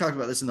we talked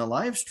about this in the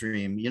live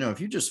stream,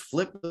 if you just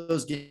flip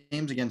those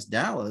games against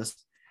Dallas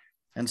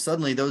and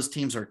suddenly those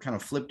teams are kind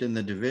of flipped in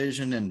the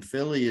division and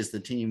Philly is the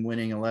team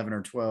winning 11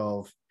 or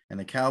 12 and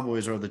the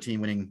Cowboys are the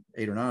team winning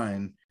 8 or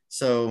 9.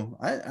 So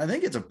I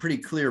think it's a pretty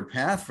clear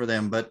path for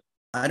them, but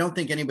I don't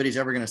think anybody's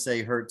ever going to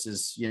say Hurts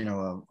is, a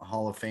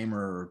Hall of Famer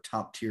or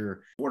top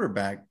tier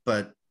quarterback,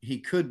 but he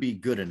could be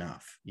good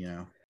enough,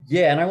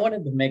 Yeah, and I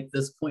wanted to make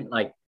this point,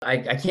 like I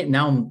can't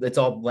now, it's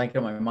all blank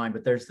in my mind,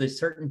 but there's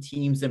certain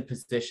teams and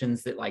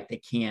positions that like they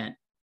can't,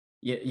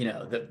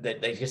 that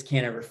they just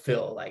can't ever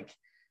fill, like,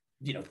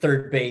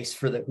 third base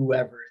for the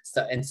whoever and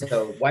stuff. And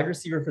so wide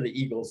receiver for the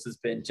Eagles has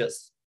been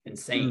just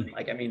insane.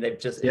 Like, I mean,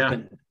 it's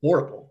been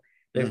horrible.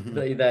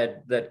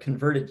 That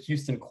converted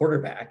Houston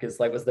quarterback was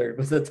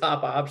the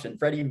top option,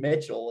 Freddie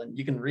Mitchell, and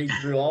you can read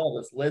through all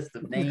this list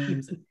of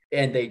names.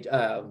 And they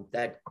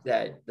the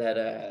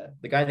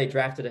guy they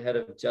drafted ahead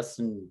of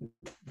Justin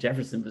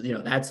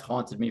Jefferson, that's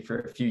haunted me for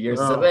a few years.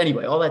 Oh. So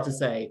anyway, all that to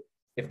say,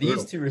 if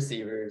these two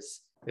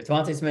receivers, if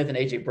Devontae Smith and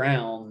AJ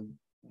Brown,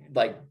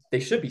 like they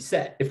should be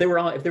set. If they were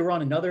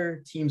on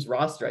another team's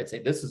roster, I'd say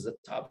this is a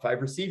top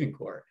 5 receiving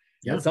core.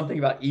 Yeah. But something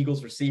about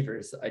Eagles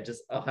receivers,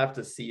 I'll have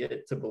to see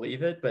it to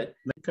believe it. But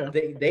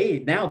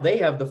they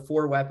have the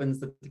 4 weapons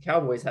that the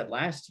Cowboys had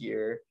last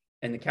year,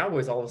 and the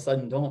Cowboys all of a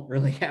sudden don't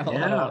really have a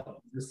lot of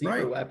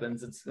receiver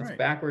weapons. It's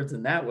backwards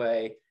in that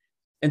way.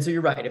 And so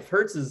you're right. If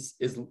Hurts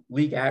is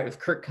league out with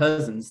Kirk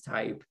Cousins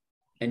type,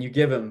 and you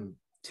give him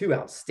 2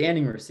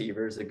 outstanding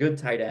receivers, a good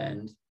tight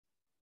end,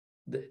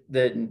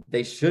 then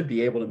they should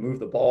be able to move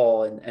the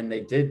ball. And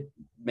they did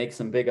make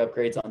some big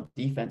upgrades on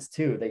defense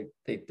too.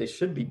 They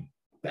should be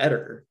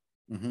better.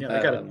 Yeah,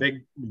 they got a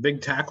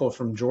big tackle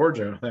from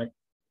Georgia that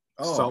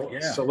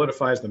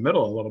solidifies the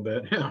middle a little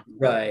bit. Yeah,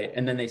 right.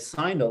 And then they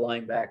signed a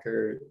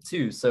linebacker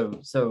too. So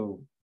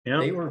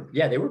they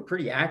were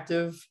pretty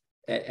active.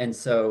 And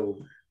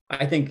so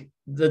I think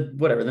the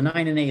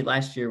 9-8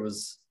 last year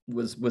was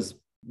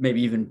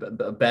maybe even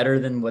better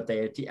than what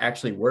they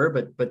actually were,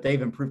 but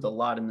they've improved a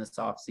lot in this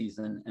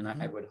offseason. And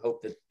I would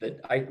hope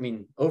that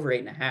over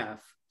 8.5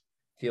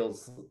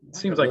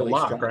 seems like a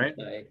lot, right?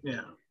 Play.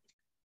 Yeah.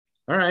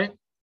 All right.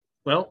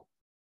 Well,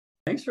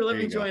 thanks for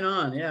letting me join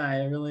on. Yeah,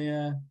 I really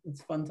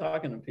it's fun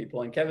talking to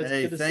people. And Kevin,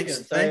 it's good to see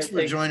you. Thanks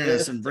for joining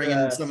us and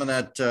bringing some of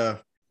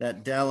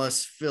that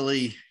Dallas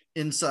Philly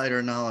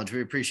insider knowledge.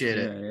 We appreciate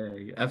it.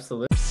 Yeah,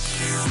 absolutely.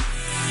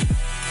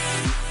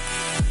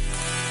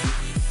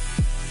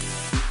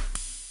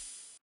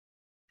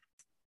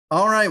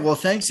 All right. Well,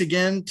 thanks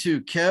again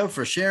to Kev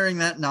for sharing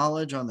that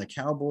knowledge on the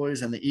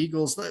Cowboys and the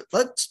Eagles.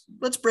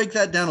 Let's break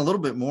that down a little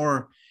bit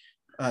more,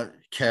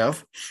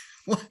 Kev.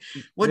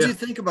 What do you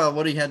think about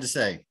what he had to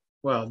say?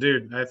 Well,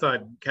 dude, I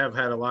thought Kev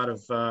had a lot of,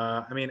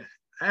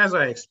 as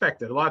I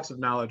expected, lots of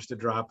knowledge to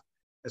drop.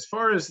 As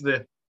far as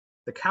the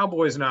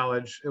Cowboys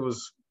knowledge, it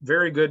was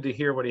very good to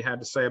hear what he had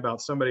to say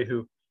about somebody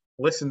who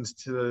listens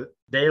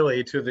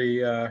daily to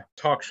the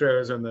talk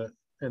shows and the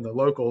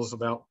locals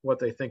about what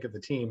they think of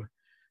the team.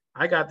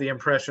 I got the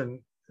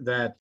impression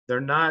that they're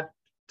not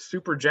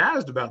super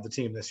jazzed about the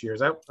team this year.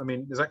 Is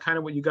that kind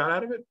of what you got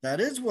out of it? That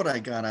is what I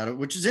got out of it,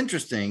 which is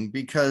interesting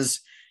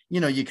because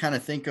you kind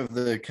of think of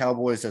the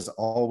Cowboys as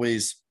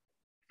always,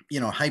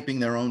 hyping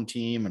their own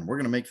team and we're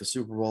going to make the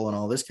Super Bowl and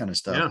all this kind of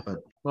stuff. Yeah. But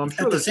I'm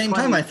sure at the same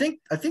time, I think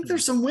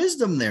there's some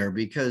wisdom there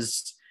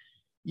because,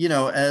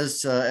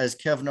 as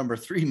Kev number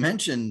 3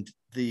 mentioned,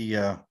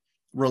 the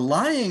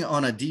relying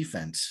on a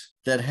defense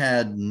that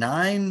had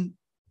 9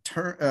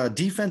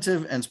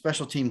 defensive and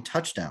special team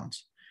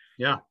touchdowns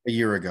a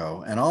year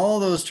ago and all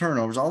those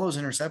turnovers, all those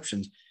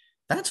interceptions,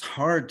 that's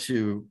hard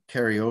to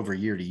carry over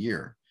year to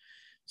year.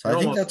 So I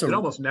think it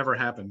almost never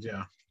happens.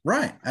 Yeah.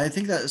 Right. I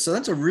think that's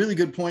a really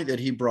good point that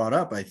he brought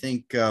up. I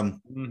think, I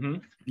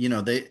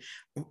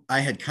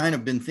had kind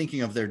of been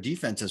thinking of their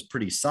defense as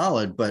pretty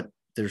solid, but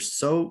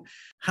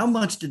how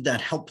much did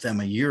that help them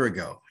a year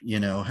ago?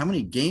 How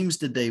many games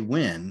did they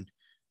win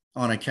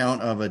on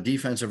account of a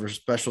defensive or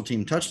special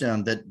team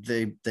touchdown that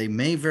they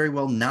may very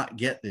well not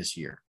get this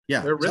year?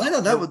 Yeah. So I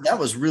thought that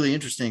was really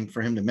interesting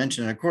for him to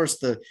mention. And of course,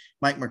 the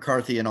Mike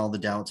McCarthy and all the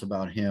doubts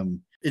about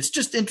him. It's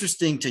just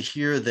interesting to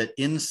hear that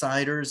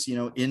insiders,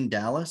 in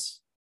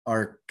Dallas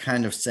are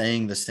kind of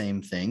saying the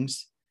same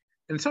things.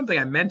 And something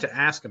I meant to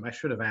ask him, I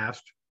should have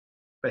asked,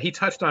 but he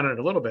touched on it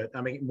a little bit.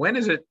 I mean, when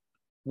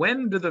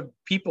do the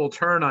people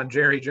turn on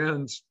Jerry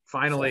Jones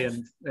finally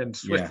and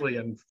swiftly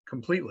and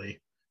completely?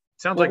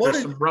 Sounds like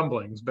there's some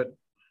rumblings, but.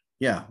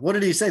 Yeah. What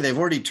did he say? They've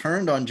already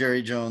turned on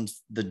Jerry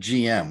Jones, the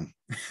GM.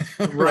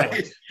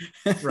 Right.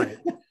 Right.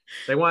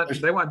 They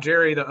want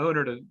Jerry, the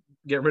owner, to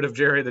get rid of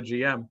Jerry, the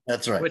GM.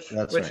 That's right. Which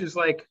is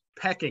like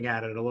pecking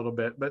at it a little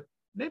bit, but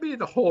maybe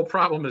the whole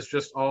problem is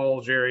just all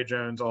Jerry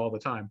Jones all the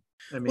time.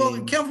 Well,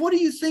 Kev, what do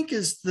you think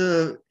is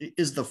the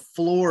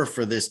floor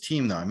for this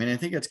team, though? I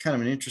think it's kind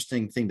of an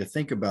interesting thing to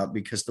think about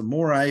because the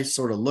more I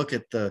sort of look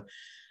at the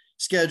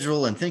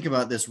schedule and think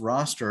about this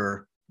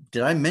roster,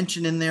 did I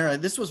mention in there,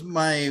 this was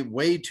my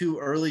way too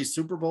early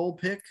Super Bowl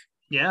pick?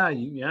 Yeah,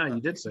 you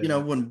did say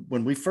that.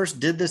 When we first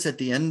did this at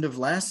the end of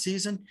last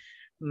season,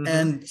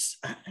 and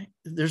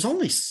there's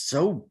only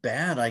so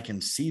bad I can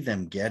see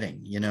them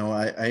getting.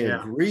 I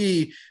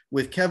agree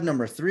with Kev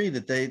number 3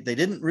 that they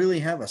didn't really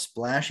have a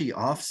splashy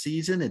off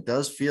season. It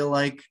does feel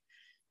like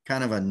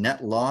kind of a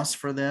net loss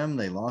for them.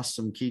 They lost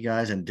some key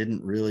guys and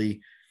didn't really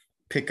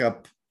pick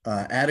up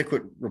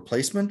adequate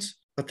replacements,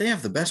 but they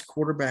have the best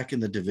quarterback in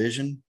the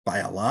division by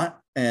a lot.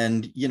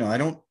 And, I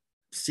don't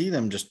see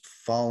them just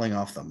falling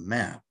off the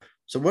map.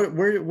 So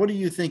what do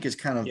you think is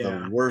kind of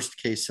the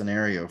worst case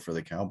scenario for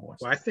the Cowboys?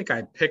 Well, I think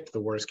I picked the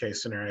worst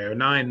case scenario,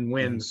 9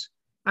 wins.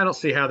 I don't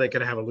see how they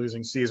could have a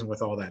losing season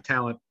with all that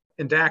talent.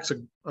 And Dak's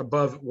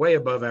way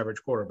above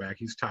average quarterback.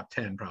 He's top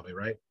 10 probably,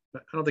 right? I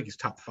don't think he's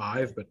top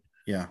 5, but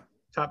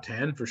top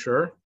 10 for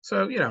sure.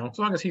 So, as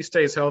long as he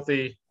stays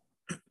healthy,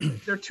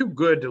 they're too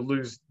good to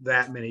lose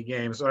that many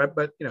games.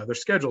 But their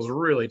schedule's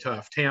really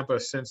tough. Tampa,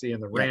 Cincy,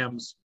 and the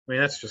Rams. I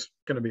mean, that's just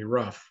going to be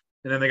rough.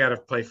 And then they got to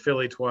play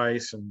Philly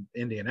twice and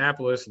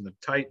Indianapolis and the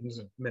Titans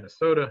and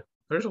Minnesota.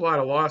 There's a lot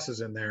of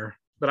losses in there,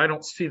 but I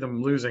don't see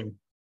them losing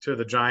to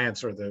the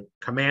Giants or the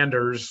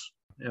Commanders.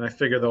 And I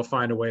figure they'll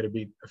find a way to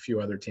beat a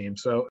few other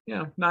teams. So,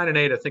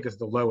 9-8, I think is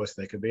the lowest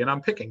they could be. And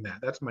I'm picking that.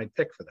 That's my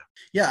pick for them.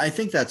 Yeah, I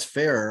think that's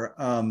fair.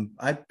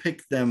 I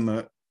picked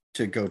them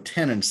to go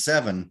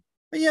 10-7.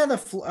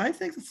 But I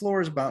think the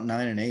floor is about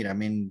 9-8. I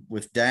mean,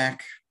 with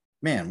Dak,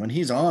 man, when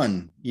he's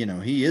on,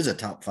 he is a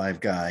top 5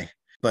 guy.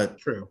 But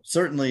True.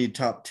 Certainly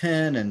top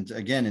 10. And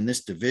again, in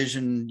this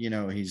division,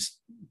 he's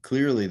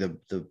clearly the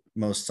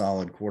most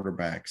solid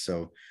quarterback.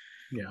 So,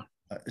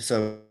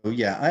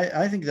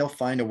 I think they'll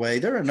find a way.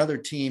 They're another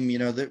team,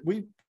 that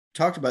we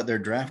talked about their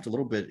draft a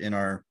little bit in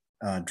our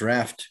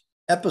draft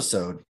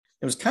episode.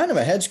 It was kind of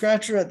a head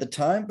scratcher at the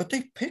time, but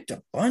they picked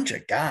a bunch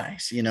of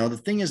guys.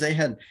 The thing is they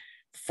had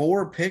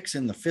 4 picks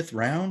in the 5th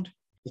round.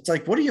 It's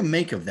like, what do you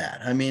make of that?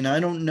 I mean, I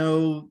don't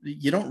know.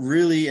 You don't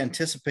really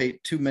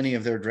anticipate too many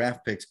of their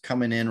draft picks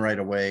coming in right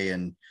away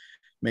and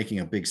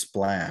making a big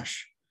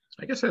splash.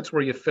 I guess that's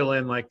where you fill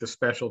in like the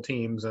special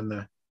teams and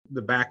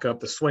the backup,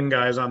 the swing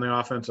guys on the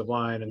offensive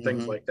line and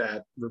things like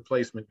that,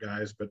 replacement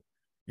guys. But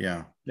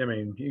I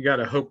mean, you got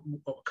to hope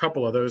a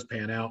couple of those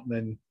pan out,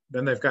 and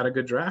then they've got a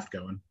good draft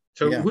going.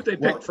 So who'd they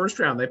pick first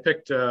round? They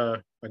picked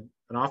an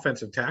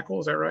offensive tackle.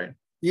 Is that right?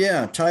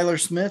 Yeah, Tyler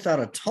Smith out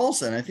of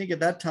Tulsa. And I think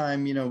at that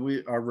time,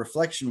 our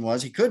reflection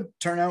was he could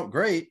turn out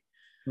great.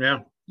 Yeah.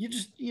 You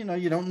just, you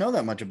don't know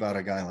that much about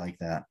a guy like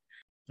that.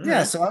 All right.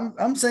 right. So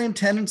I'm saying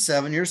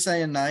 10-7. You're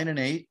saying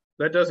 9-8.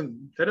 That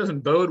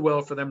doesn't bode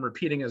well for them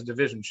repeating as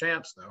division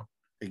champs, though.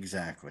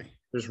 Exactly.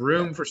 There's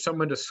room for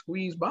someone to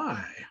squeeze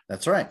by.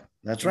 That's right.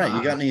 You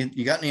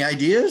got any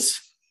ideas?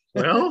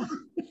 Well,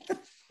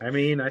 I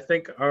mean, I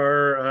think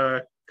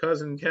our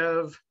cousin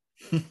Kev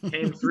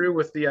came through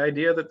with the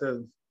idea that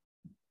the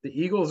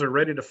Eagles are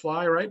ready to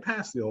fly right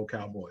past the old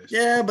Cowboys.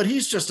 Yeah, but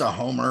he's just a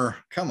homer.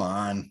 Come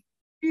on.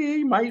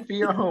 He might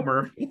be a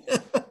homer.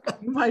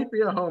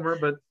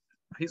 But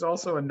he's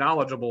also a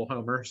knowledgeable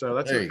homer. So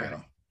that's there. You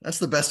go. That's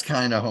the best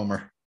kind of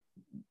homer.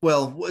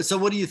 Well, so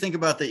what do you think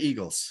about the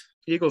Eagles?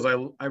 Eagles,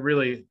 I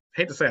really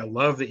hate to say I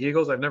love the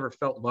Eagles. I've never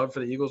felt love for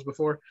the Eagles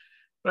before.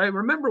 But I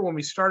remember when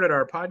we started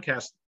our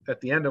podcast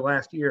at the end of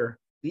last year,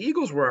 the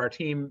Eagles were our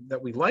team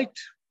that we liked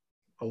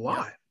a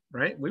lot,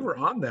 right? We were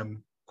on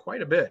them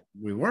quite a bit.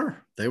 We were.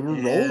 They were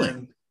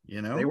rolling,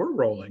 They were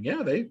rolling.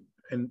 Yeah, they've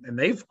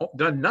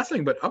done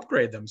nothing but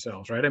upgrade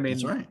themselves, right? I mean,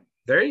 that's right.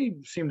 They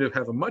seem to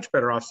have a much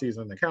better offseason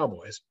than the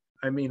Cowboys.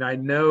 I mean, I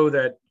know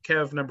that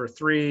Kev number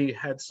 3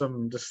 had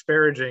some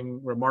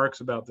disparaging remarks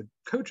about the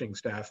coaching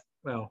staff.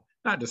 Well,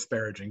 not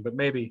disparaging, but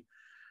maybe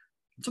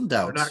some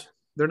doubts.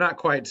 They're not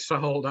quite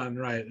sold on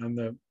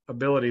the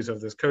abilities of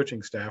this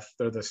coaching staff.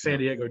 They're the San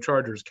Diego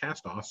Chargers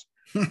cast-offs.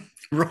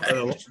 Right.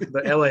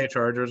 The LA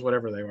Chargers,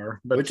 whatever they are.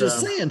 But, which is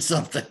saying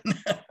something.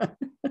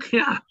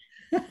 Yeah.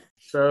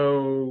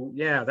 So,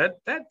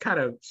 that kind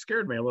of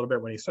scared me a little bit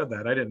when he said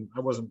that. I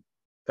wasn't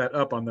that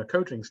up on the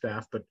coaching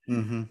staff, but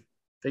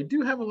they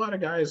do have a lot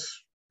of guys.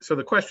 So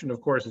the question,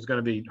 of course, is going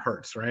to be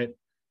Hurts, right?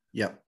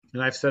 Yep.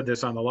 And I've said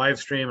this on the live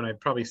stream, and I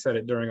probably said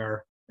it during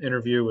our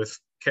interview with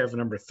Kev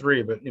number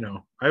 3, but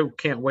I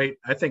can't wait.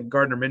 I think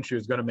Gardner Minshew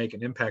is going to make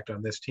an impact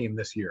on this team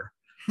this year.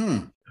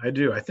 I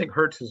do. I think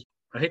Hurts is,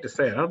 I hate to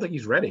say it, I don't think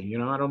he's ready.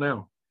 I don't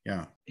know.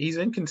 Yeah. He's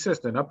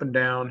inconsistent up and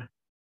down,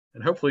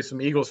 and hopefully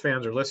some Eagles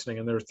fans are listening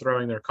and they're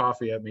throwing their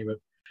coffee at me. But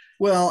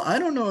well, I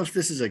don't know if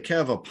this is a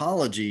Kev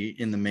apology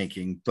in the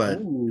making,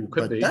 but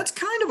that's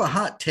kind of a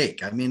hot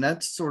take. I mean,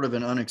 that's sort of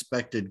an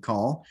unexpected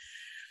call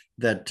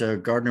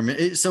that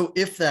Gardner. So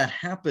if that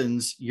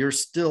happens, you're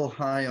still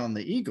high on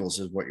the Eagles,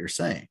 is what you're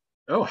saying.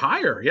 Oh,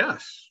 higher.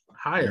 Yes.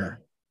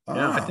 Higher.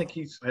 Yeah. I think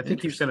he's going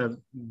to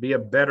be a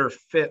better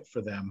fit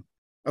for them.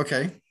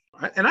 Okay.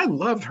 And I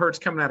loved Hurts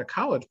coming out of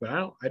college, but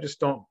I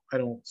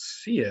don't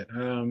see it.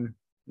 I'm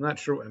not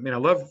sure. I mean, I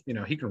love,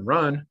 he can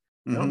run.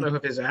 I don't know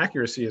if his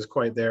accuracy is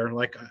quite there.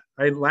 Like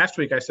last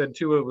week I said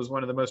Tua was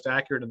one of the most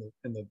accurate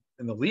in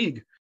the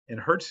league, and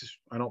Hurts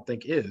I don't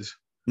think is.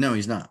 No,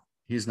 he's not.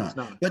 He's not.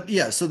 But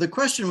yeah, so the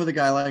question with a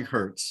guy like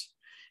Hurts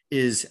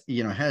is,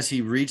 has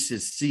he reached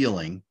his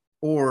ceiling,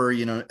 or,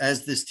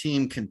 as this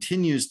team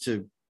continues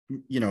to,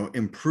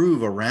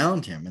 improve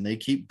around him and they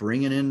keep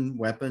bringing in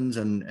weapons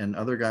and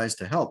other guys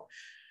to help.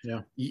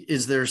 Yeah.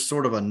 Is there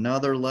sort of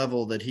another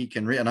level that he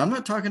can and I'm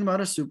not talking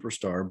about a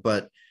superstar,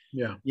 but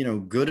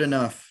good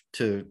enough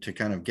to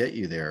kind of get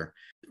you there.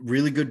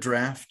 Really good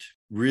draft,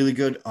 really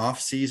good off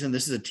season.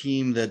 This is a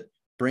team that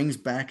brings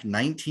back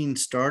 19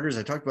 starters.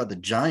 I talked about the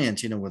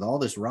Giants, with all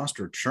this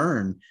roster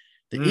churn.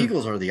 The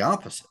Eagles are the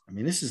opposite. I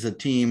mean, this is a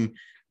team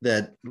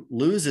that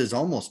loses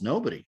almost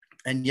nobody,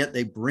 and yet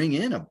they bring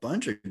in a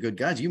bunch of good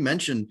guys. You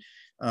mentioned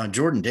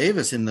Jordan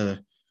Davis in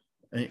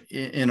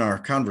our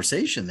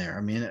conversation there.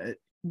 I mean,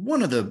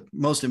 one of the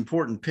most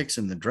important picks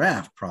in the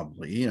draft,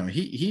 probably.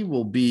 He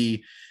will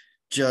be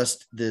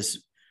just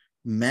this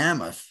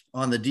mammoth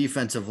on the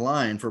defensive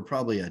line for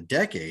probably a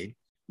decade.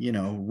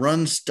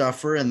 Run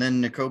stuffer, and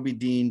then Nakobe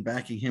Dean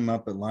backing him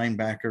up at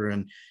linebacker,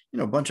 and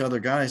a bunch of other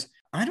guys.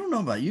 I don't know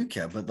about you,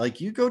 Kev, but like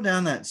you go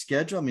down that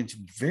schedule, I mean, it's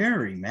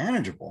very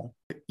manageable.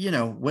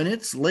 When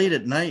it's late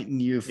at night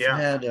and you've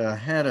had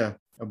a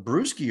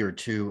brewski or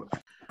two,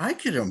 I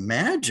could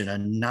imagine a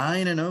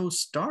 9-0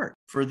 start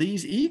for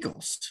these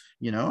Eagles.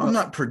 I'm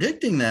not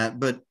predicting that,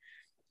 but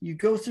you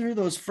go through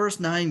those first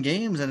 9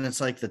 games, and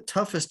it's like the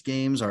toughest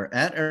games are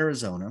at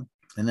Arizona,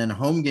 and then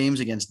home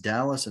games against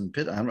Dallas and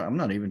Pitt. I'm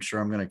not even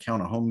sure I'm going to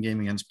count a home game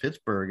against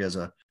Pittsburgh as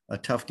a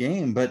tough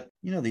game, but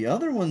the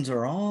other ones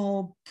are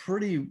all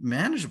pretty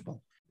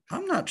manageable.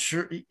 I'm not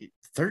sure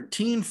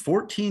 13,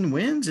 14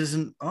 wins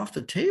isn't off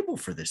the table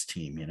for this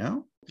team,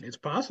 It's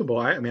possible.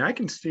 I mean, I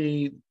can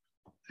see,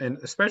 and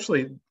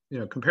especially,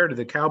 compared to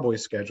the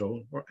Cowboys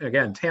schedule,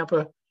 again,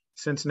 Tampa,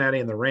 Cincinnati,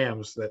 and the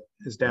Rams, that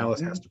is Dallas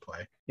has to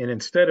play. And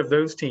instead of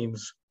those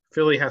teams,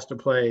 Philly has to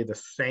play the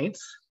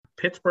Saints,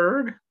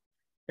 Pittsburgh,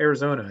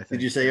 Arizona, I think.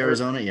 Did you say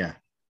Arizona? Yeah.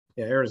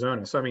 Yeah,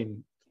 Arizona. So, I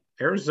mean,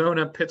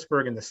 Arizona,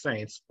 Pittsburgh, and the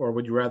Saints, or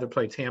would you rather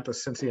play Tampa,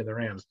 Cincy, and the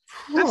Rams?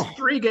 That's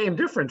 3-game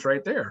difference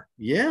right there.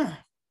 Yeah.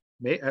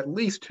 At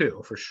least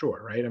 2 for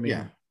sure, right? I mean,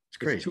 it's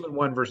crazy.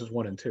 2-1 versus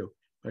 1-2.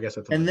 I guess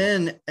that's.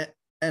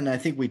 And I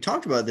think we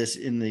talked about this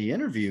in the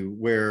interview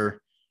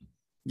where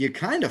you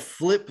kind of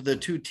flip the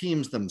 2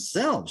 teams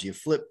themselves. You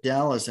flip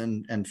Dallas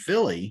and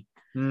Philly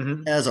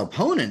as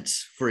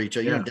opponents for each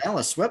other.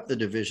 Dallas swept the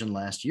division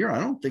last year. I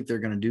don't think they're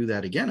going to do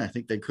that again. I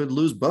think they could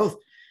lose both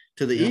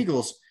to the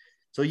Eagles.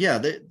 So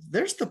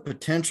there's the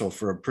potential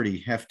for a pretty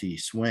hefty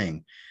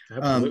swing.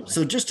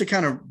 So just to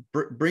kind of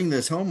bring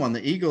this home on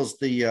the Eagles,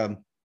 the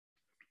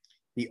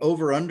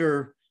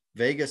over/under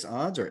Vegas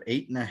odds are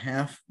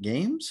 8.5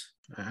 games.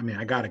 I mean,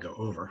 I got to go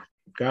over.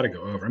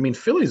 I mean,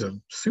 Philly's a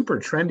super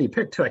trendy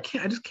pick too. I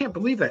just can't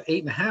believe that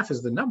 8.5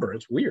 is the number.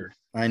 It's weird.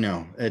 I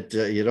know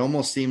it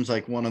almost seems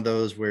like one of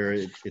those where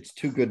it's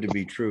too good to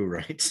be true,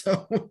 right?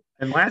 So,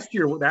 and last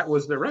year that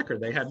was their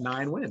record. They had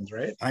 9 wins,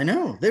 right? I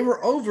know they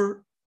were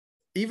over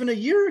even a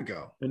year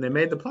ago, and they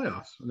made the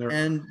playoffs.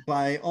 And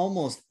by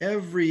almost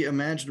every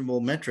imaginable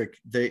metric,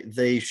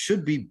 they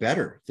should be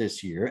better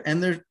this year,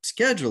 and their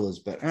schedule is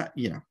better.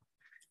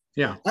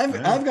 Yeah,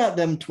 I've got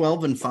them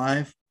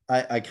 12-5.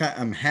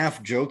 I'm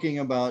half joking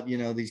about,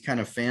 these kind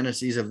of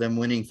fantasies of them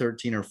winning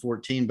 13 or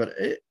 14, but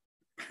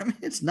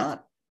it's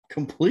not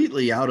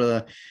completely out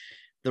of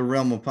the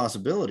realm of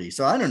possibility.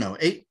 So I don't know,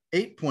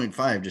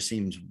 8.5 just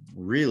seems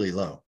really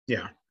low.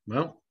 Yeah.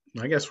 Well,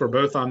 I guess we're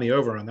both on the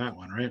over on that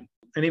one, right?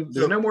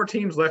 There's no more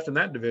teams left in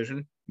that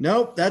division.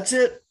 Nope. That's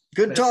it.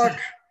 Good talk.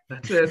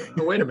 That's it.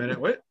 Oh, wait a minute.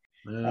 What?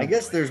 I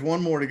guess there's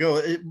one more to go.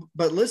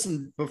 But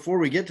listen, before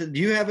we get to, do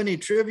you have any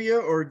trivia,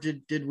 or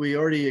did we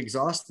already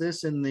exhaust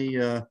this in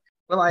the?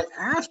 Well, I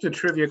asked a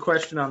trivia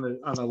question on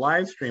the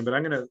live stream, but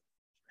I'm going to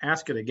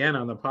ask it again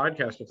on the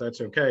podcast if that's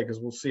okay, because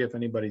we'll see if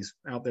anybody's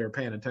out there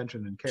paying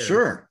attention and cares.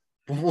 Sure.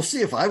 Well, we'll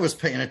see if I was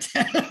paying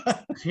attention.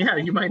 Yeah,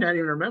 you might not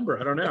even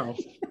remember. I don't know.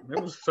 It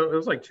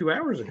was like 2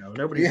 hours ago.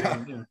 Nobody.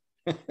 Yeah.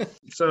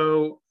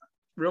 So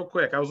real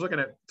quick, I was looking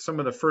at some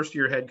of the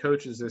first-year head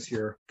coaches this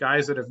year,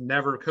 guys that have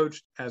never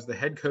coached as the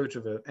head coach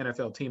of an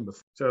NFL team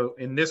before. So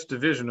in this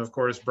division, of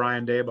course,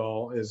 Brian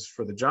Daboll is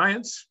for the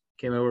Giants,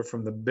 came over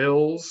from the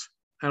Bills.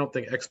 I don't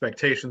think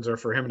expectations are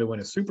for him to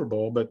win a Super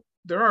Bowl, but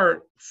there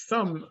are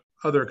some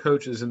other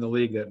coaches in the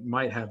league that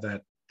might have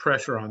that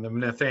pressure on them.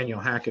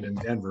 Nathaniel Hackett in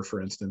Denver,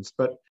 for instance.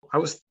 But I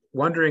was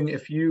wondering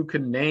if you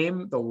could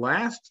name the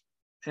last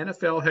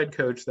NFL head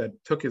coach that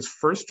took his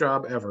first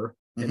job ever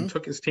and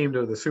took his team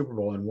to the Super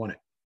Bowl and won it.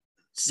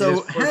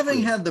 So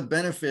having had the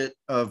benefit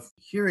of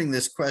hearing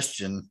this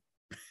question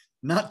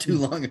not too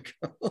long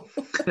ago,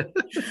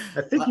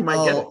 I think you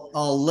might get it.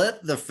 I'll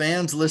let the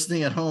fans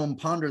listening at home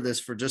ponder this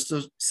for just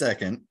a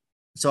second.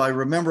 So I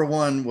remember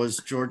one was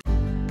George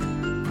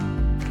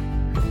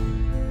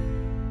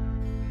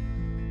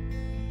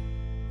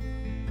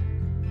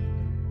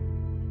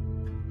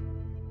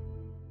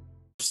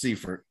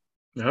Seifert.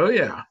 Oh,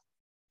 yeah.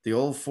 The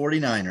old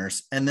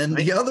 49ers. And then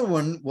the other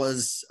one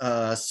was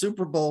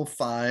Super Bowl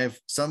 5.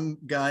 Some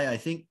guy, I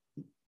think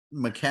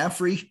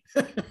McCaffrey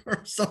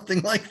or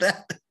something like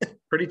that.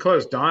 Pretty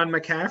close. Don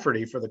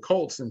McCafferty for the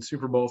Colts in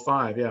Super Bowl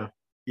 5. Yeah.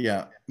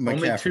 Yeah.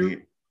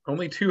 McCaffrey.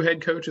 Only two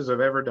head coaches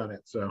have ever done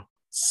it.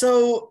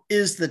 So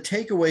is the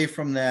takeaway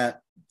from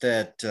that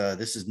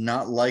this is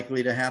not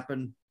likely to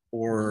happen?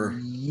 Or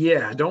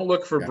yeah, don't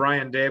look for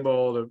Brian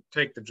Daboll to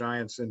take the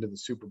Giants into the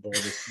Super Bowl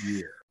this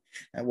year.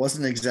 That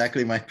wasn't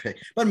exactly my pick,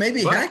 but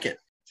maybe Hackett.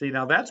 See,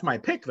 now that's my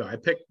pick, though. I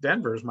picked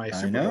Denver as my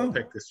Super Bowl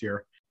pick this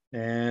year.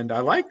 And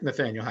I like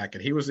Nathaniel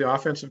Hackett. He was the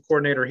offensive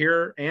coordinator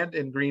here and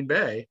in Green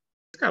Bay.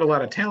 He's got a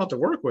lot of talent to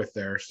work with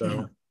there.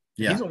 So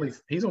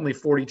he's only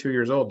 42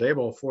 years old.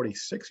 Daboll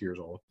 46 years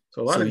old.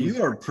 So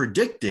you are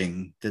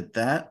predicting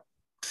that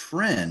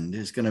trend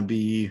is going to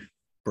be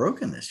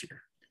broken this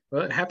year.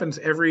 Well, it happens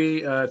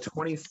every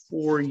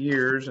 24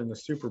 years in the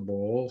Super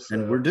Bowl. So.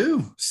 And we're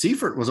due.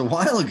 Seifert was a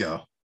while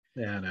ago.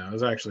 Yeah, no, it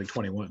was actually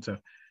 21. So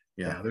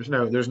yeah, there's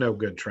no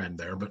good trend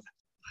there. But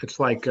it's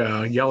like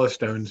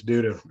Yellowstone's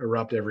due to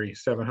erupt every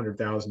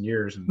 700,000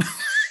 years, and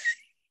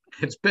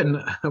it's been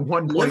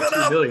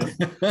 1.2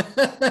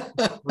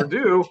 billion. We're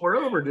due. We're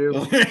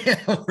overdue.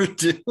 We're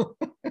due.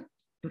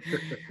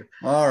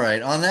 All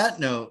right. On that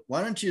note,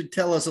 why don't you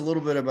tell us a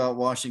little bit about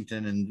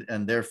Washington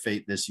and their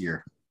fate this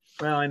year?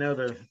 Well, I know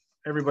that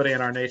everybody in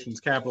our nation's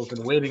capital has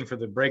been waiting for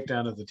the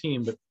breakdown of the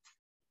team, but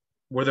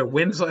were their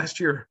wins last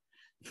year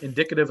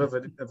indicative of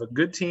a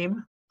good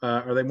team?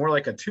 Are they more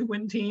like a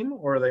 2-win team,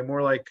 or are they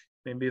more like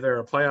maybe they're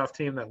a playoff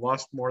team that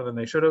lost more than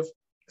they should have?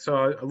 So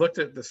I looked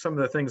at some of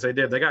the things they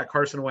did. They got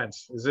Carson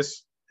Wentz. Is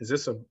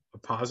this a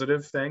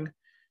positive thing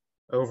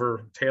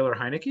over Taylor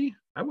Heineke?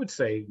 I would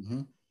say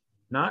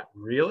not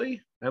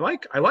really. I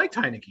liked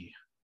Heineke.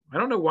 I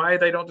don't know why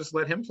they don't just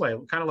let him play,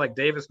 kind of like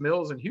Davis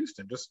Mills in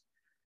Houston. Just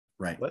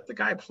let the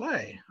guy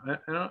play. I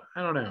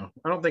don't know.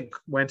 I don't think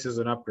Wentz is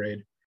an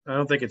upgrade. I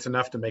don't think it's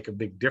enough to make a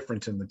big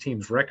difference in the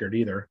team's record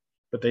either.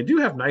 But they do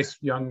have nice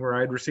young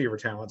wide receiver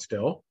talent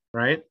still,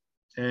 right?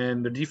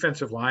 And the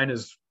defensive line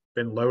has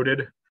been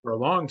loaded for a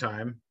long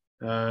time.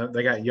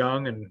 They got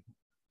young, and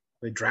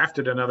they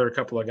drafted another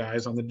couple of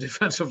guys on the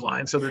defensive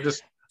line. So they're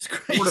just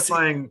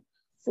fortifying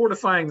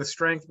the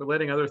strength, but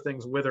letting other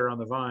things wither on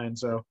the vine.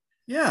 So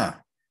yeah.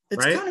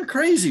 It's kind of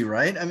crazy,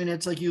 right? I mean,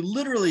 it's like you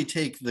literally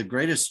take the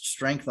greatest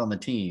strength on the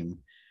team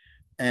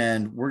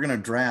and we're going to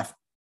draft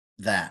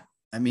that.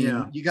 I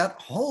mean, you got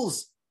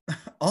holes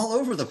all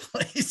over the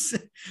place.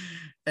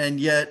 And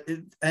yet,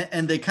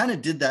 and they kind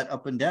of did that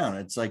up and down.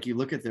 It's like you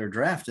look at their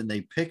draft and they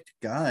picked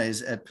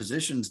guys at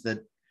positions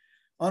that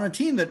on a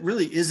team that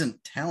really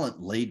isn't talent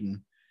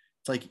laden.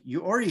 It's like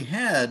you already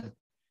had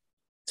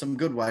some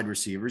good wide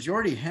receivers. You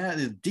already had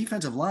the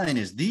defensive line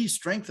is the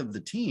strength of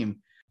the team.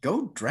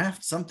 Go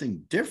draft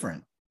something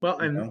different. Well,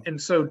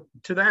 and so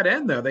to that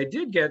end, though, they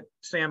did get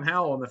Sam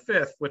Howell in the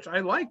 5th, which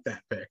I like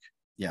that pick.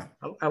 Yeah.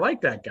 I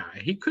like that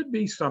guy. He could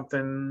be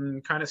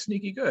something kind of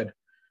sneaky good.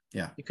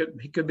 Yeah. He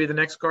could be the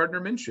next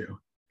Gardner Minshew.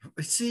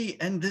 See,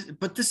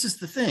 but this is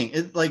the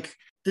thing.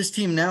 This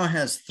team now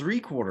has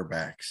 3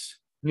 quarterbacks.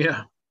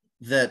 Yeah.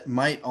 That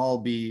might all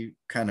be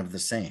kind of the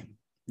same.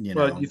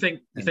 Well, you think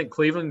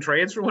Cleveland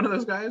trades for one of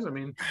those guys? I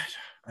mean,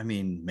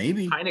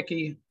 maybe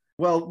Heineke.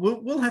 Well,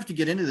 we'll have to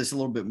get into this a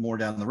little bit more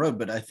down the road,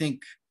 but I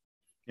think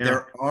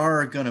there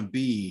are going to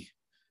be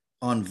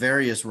on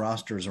various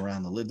rosters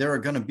around the league, there are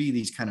going to be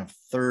these kind of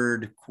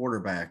third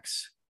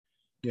quarterbacks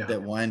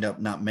that wind up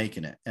not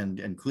making it.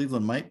 And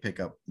Cleveland might pick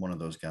up one of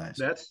those guys.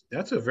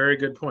 That's a very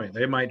good point.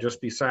 They might just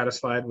be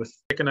satisfied with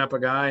picking up a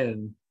guy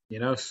and,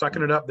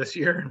 sucking it up this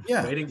year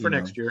and waiting for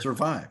next year.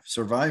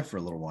 Survive for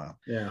a little while.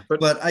 Yeah.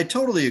 But I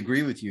totally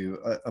agree with you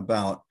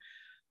about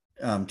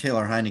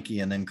Taylor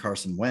Heineke and then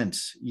Carson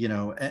Wentz,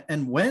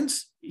 and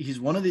Wentz, he's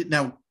one of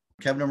now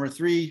Kev number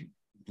 3,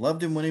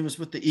 loved him when he was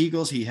with the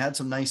Eagles. He had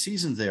some nice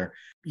seasons there.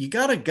 You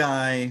got a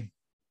guy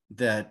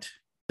that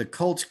the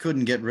Colts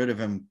couldn't get rid of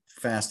him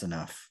fast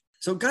enough.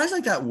 So guys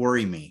like that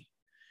worry me.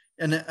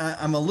 And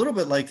I'm a little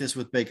bit like this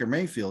with Baker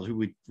Mayfield,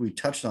 who we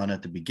touched on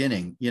at the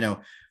beginning.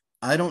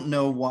 I don't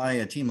know why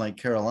a team like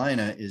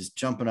Carolina is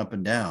jumping up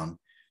and down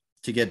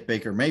to get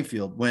Baker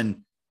Mayfield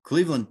when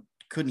Cleveland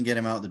couldn't get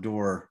him out the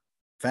door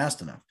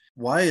fast enough.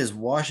 Why is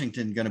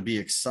Washington going to be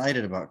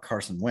excited about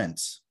Carson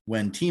Wentz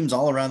when teams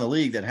all around the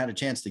league that had a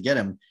chance to get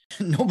him,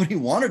 nobody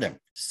wanted him?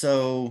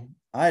 So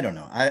I don't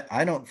know.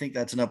 I don't think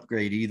that's an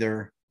upgrade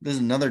either. This is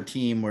another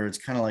team where it's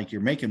kind of like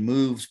you're making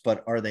moves,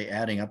 but are they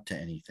adding up to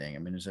anything? I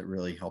mean, is it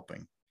really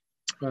helping?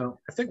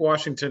 Well, I think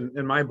Washington,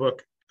 in my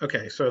book,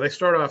 okay, so they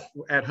start off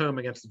at home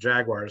against the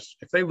Jaguars.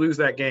 If they lose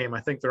that game, I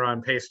think they're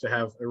on pace to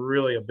have a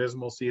really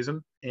abysmal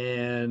season.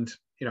 And,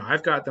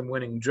 I've got them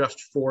winning just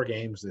 4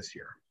 games this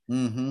year.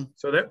 Mm-hmm.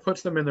 So that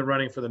puts them in the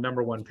running for the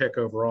number 1 pick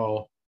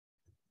overall.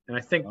 And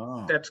I think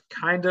that's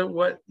kind of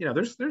what,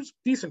 there's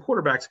decent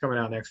quarterbacks coming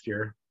out next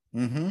year.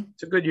 Mm-hmm.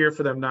 It's a good year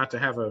for them not to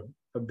have a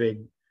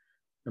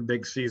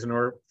big season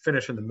or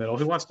finish in the middle.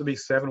 Who wants to be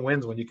 7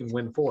 wins when you can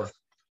win 4?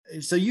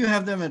 So you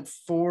have them at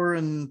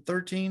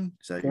 4-13?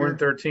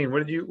 4-13.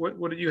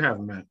 What did you have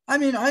them at? I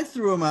mean, I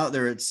threw them out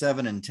there at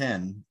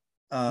 7-10,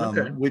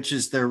 Okay. which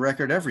is their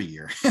record every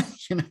year.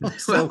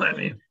 So Well, I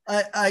mean,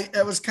 I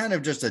it was kind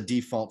of just a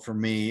default for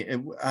me.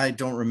 I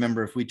don't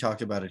remember if we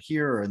talked about it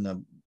here or in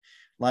the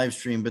live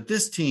stream, but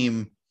this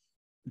team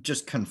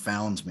just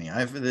confounds me.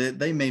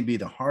 They may be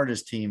the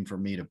hardest team for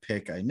me to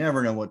pick. I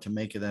never know what to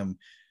make of them.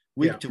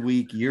 Week to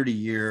week, year to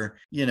year,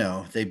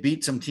 they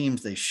beat some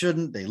teams they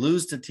shouldn't, they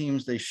lose to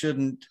teams they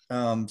shouldn't.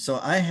 So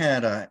I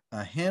had a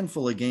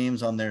handful of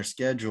games on their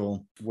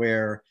schedule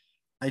where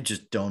I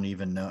just don't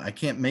even know. I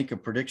can't make a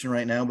prediction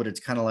right now, but it's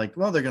kind of like,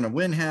 well, they're going to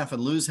win half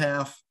and lose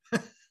half.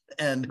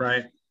 And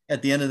right.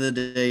 At the end of the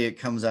day, it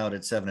comes out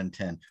at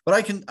 7-10.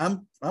 But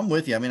I'm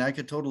with you. I mean, I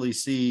could totally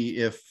see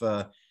if,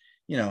 a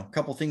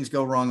couple things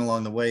go wrong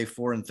along the way,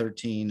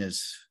 4-13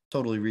 is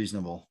totally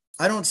reasonable.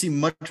 I don't see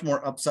much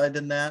more upside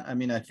than that. I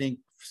mean, I think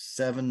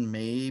 7,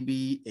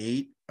 maybe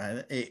 8.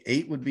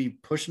 8 would be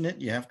pushing it.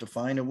 You have to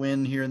find a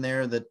win here and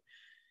there that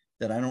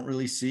I don't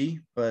really see,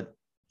 but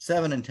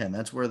 7 and 10,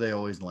 that's where they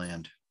always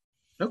land.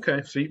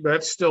 Okay. So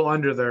that's still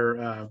under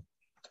their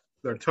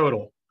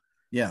total.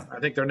 Yeah.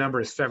 I think their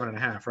number is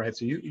 7.5, right?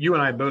 So you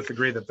and I both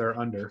agree that they're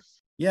under.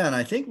 Yeah. And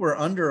I think we're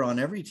under on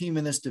every team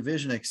in this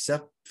division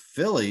except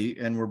Philly,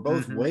 and we're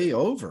both way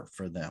over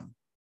for them.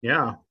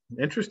 Yeah.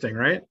 Interesting,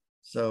 right?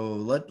 So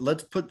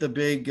let's put the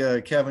big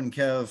Kev and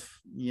Kev,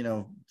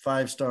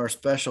 5-star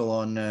special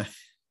on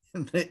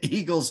the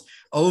Eagles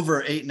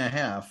over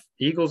 8.5.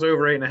 Eagles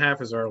over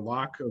 8.5 is our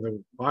lock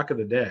of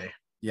the day.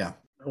 Yeah,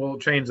 we'll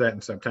change that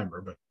in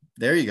September, but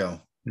there you go.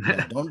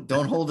 Yeah, don't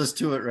hold us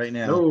to it right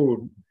now.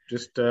 No,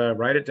 just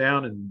write it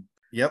down and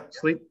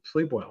sleep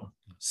well.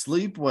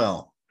 Sleep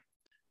well.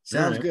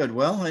 Sounds good.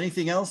 Well,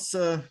 anything else?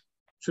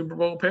 Super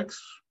Bowl picks.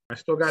 I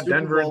still got Super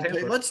Denver Bowl and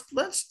Tampa.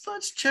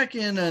 Let's check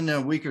in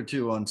a week or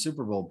two on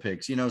Super Bowl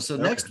picks. So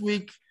next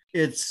week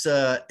it's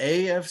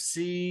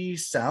AFC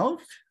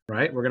South.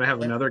 Right. We're gonna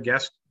have another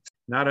guest,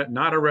 not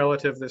a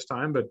relative this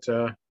time, but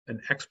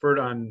an expert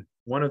on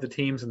one of the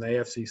teams in the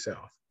AFC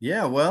South.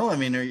 Yeah. Well, I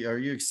mean, are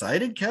you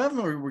excited, Kevin?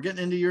 Or we're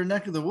getting into your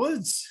neck of the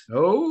woods?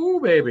 Oh,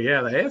 baby,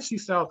 yeah, the AFC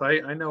South.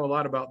 I know a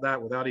lot about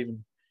that without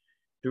even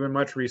doing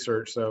much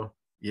research. So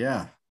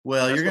yeah.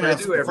 Well, you're gonna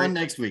have some fun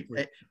next week.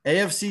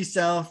 AFC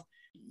South.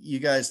 You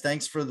guys,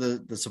 thanks for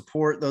the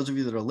support. Those of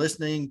you that are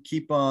listening,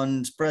 keep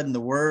on spreading the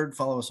word.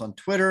 Follow us on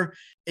Twitter,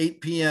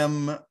 8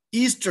 p.m.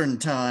 Eastern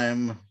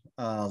time,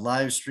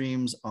 live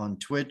streams on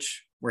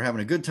Twitch. We're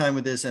having a good time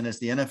with this. And as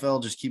the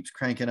NFL just keeps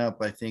cranking up,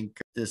 I think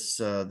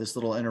this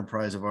little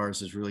enterprise of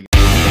ours is really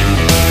good.